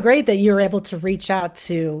 But how great that you were able to reach out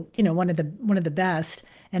to, one of the best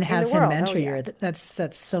and have him mentor you.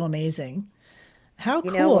 That's so amazing. How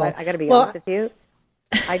cool. You know what? I got to be honest with you.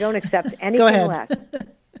 I don't accept anything less.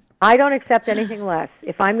 I don't accept anything less.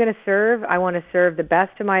 If I'm going to serve, I want to serve the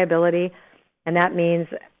best of my ability, and that means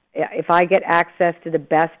if I get access to the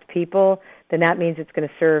best people, then that means it's going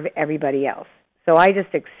to serve everybody else. So I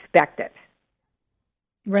just expect it.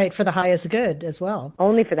 Right, for the highest good as well.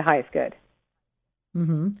 Only for the highest good.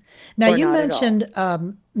 Mm-hmm. Now, you mentioned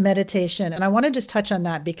meditation, and I want to just touch on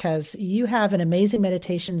that because you have an amazing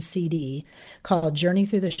meditation CD called Journey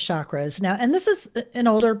Through the Chakras. Now, and this is an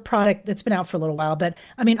older product that's been out for a little while, but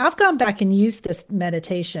I mean, I've gone back and used this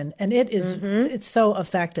meditation, and it is it's so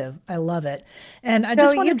effective. I love it. And I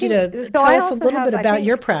just wanted you to tell us a little bit about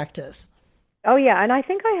your practice. Oh, yeah, and I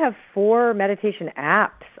think I have 4 meditation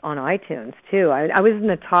apps on iTunes, too. I was in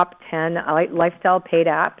the top 10 lifestyle paid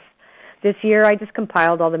apps. This year, I just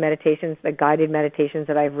compiled all the meditations, the guided meditations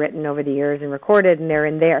that I've written over the years and recorded, and they're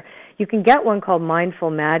in there. You can get one called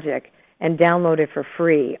Mindful Magic and download it for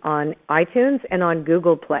free on iTunes and on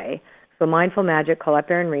Google Play. So Mindful Magic, Colette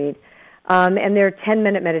Baron-Reid. And they're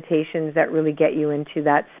 10-minute meditations that really get you into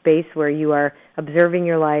that space where you are observing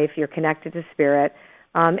your life, you're connected to spirit.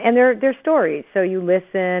 And they're stories, so you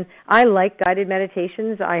listen. I like guided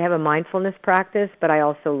meditations. I have a mindfulness practice, but I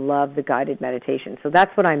also love the guided meditation. So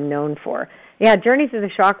that's what I'm known for. Yeah, Journeys of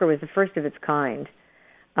the Chakra was the first of its kind,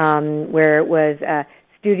 where it was a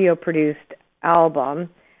studio-produced album,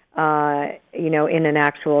 in an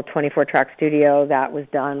actual 24-track studio that was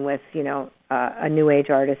done with, a New Age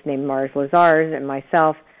artist named Mars Lazars and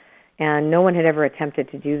myself, and no one had ever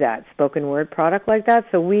attempted to do that, spoken word product like that.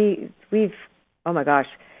 So we've oh my gosh,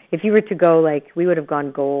 if you were to go, we would have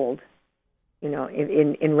gone gold,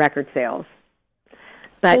 in record sales.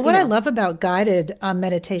 But what I love about guided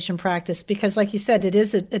meditation practice, because like you said, it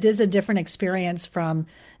is a different experience from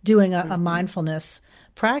doing a mindfulness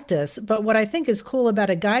practice. But what I think is cool about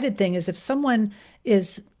a guided thing is if someone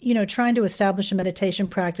is, trying to establish a meditation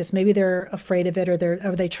practice, maybe they're afraid of it, or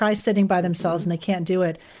they try sitting by themselves and they can't do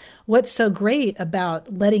it. What's so great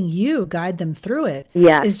about letting you guide them through it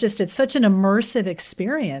is just it's such an immersive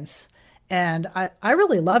experience. And I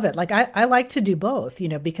really love it. I like to do both,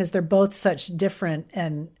 because they're both such different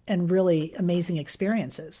and really amazing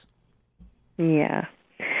experiences. Yeah.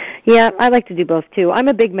 Yeah, I like to do both too. I'm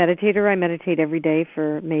a big meditator. I meditate every day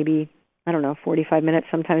for maybe, 45 minutes,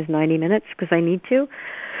 sometimes 90 minutes because I need to.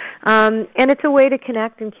 And it's a way to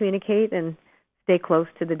connect and communicate and stay close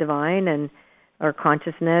to the divine and or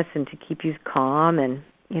consciousness, and to keep you calm and,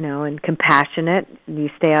 and compassionate. You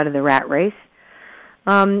stay out of the rat race.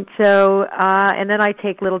 And then I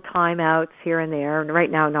take little time outs here and there. And right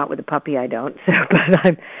now, not with the puppy, I don't. So,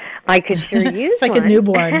 but I could sure use it's like one. A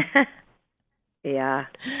newborn. Yeah.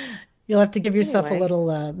 You'll have to give yourself a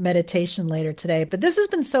little meditation later today. But this has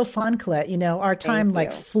been so fun, Colette. Our time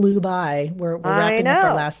flew by. We're wrapping up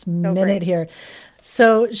our last minute here.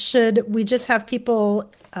 So should we just have people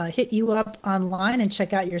hit you up online and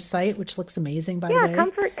check out your site, which looks amazing, by the way? Yeah,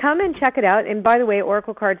 come and check it out. And by the way,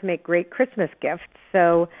 Oracle cards make great Christmas gifts,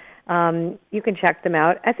 so you can check them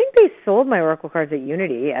out. I think they sold my Oracle cards at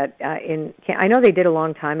Unity. I know they did a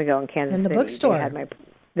long time ago in Kansas City. In the bookstore.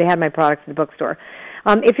 They had my products in the bookstore.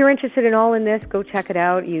 If you're interested in all in this, go check it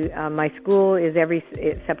out. My school is every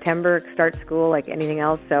September, start school like anything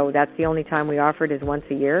else, so that's the only time we offer it is once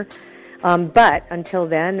a year. But until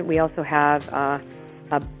then, we also have a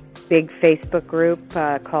big Facebook group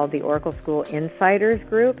called the Oracle School Insiders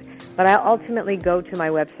Group. But I ultimately go to my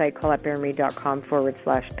website,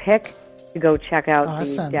 ColetteBaronReed.com/pick to go check out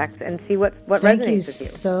the decks and see what resonates with you. Thank you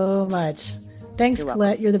so much. Thanks,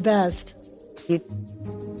 Colette. You're the best.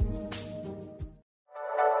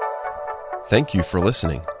 Thank you for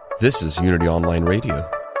listening. This is Unity Online Radio,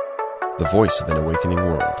 the voice of an awakening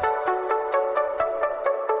world.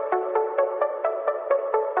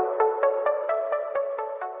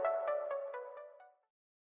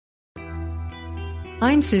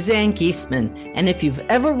 I'm Suzanne Geisman, and if you've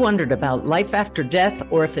ever wondered about life after death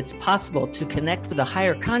or if it's possible to connect with a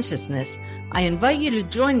higher consciousness, I invite you to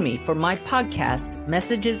join me for my podcast,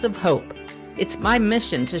 Messages of Hope. It's my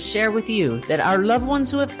mission to share with you that our loved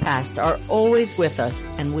ones who have passed are always with us,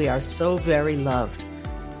 and we are so very loved.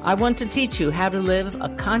 I want to teach you how to live a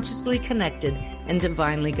consciously connected and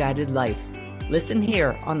divinely guided life. Listen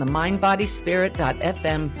here on the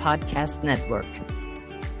MindBodySpirit.fm podcast network.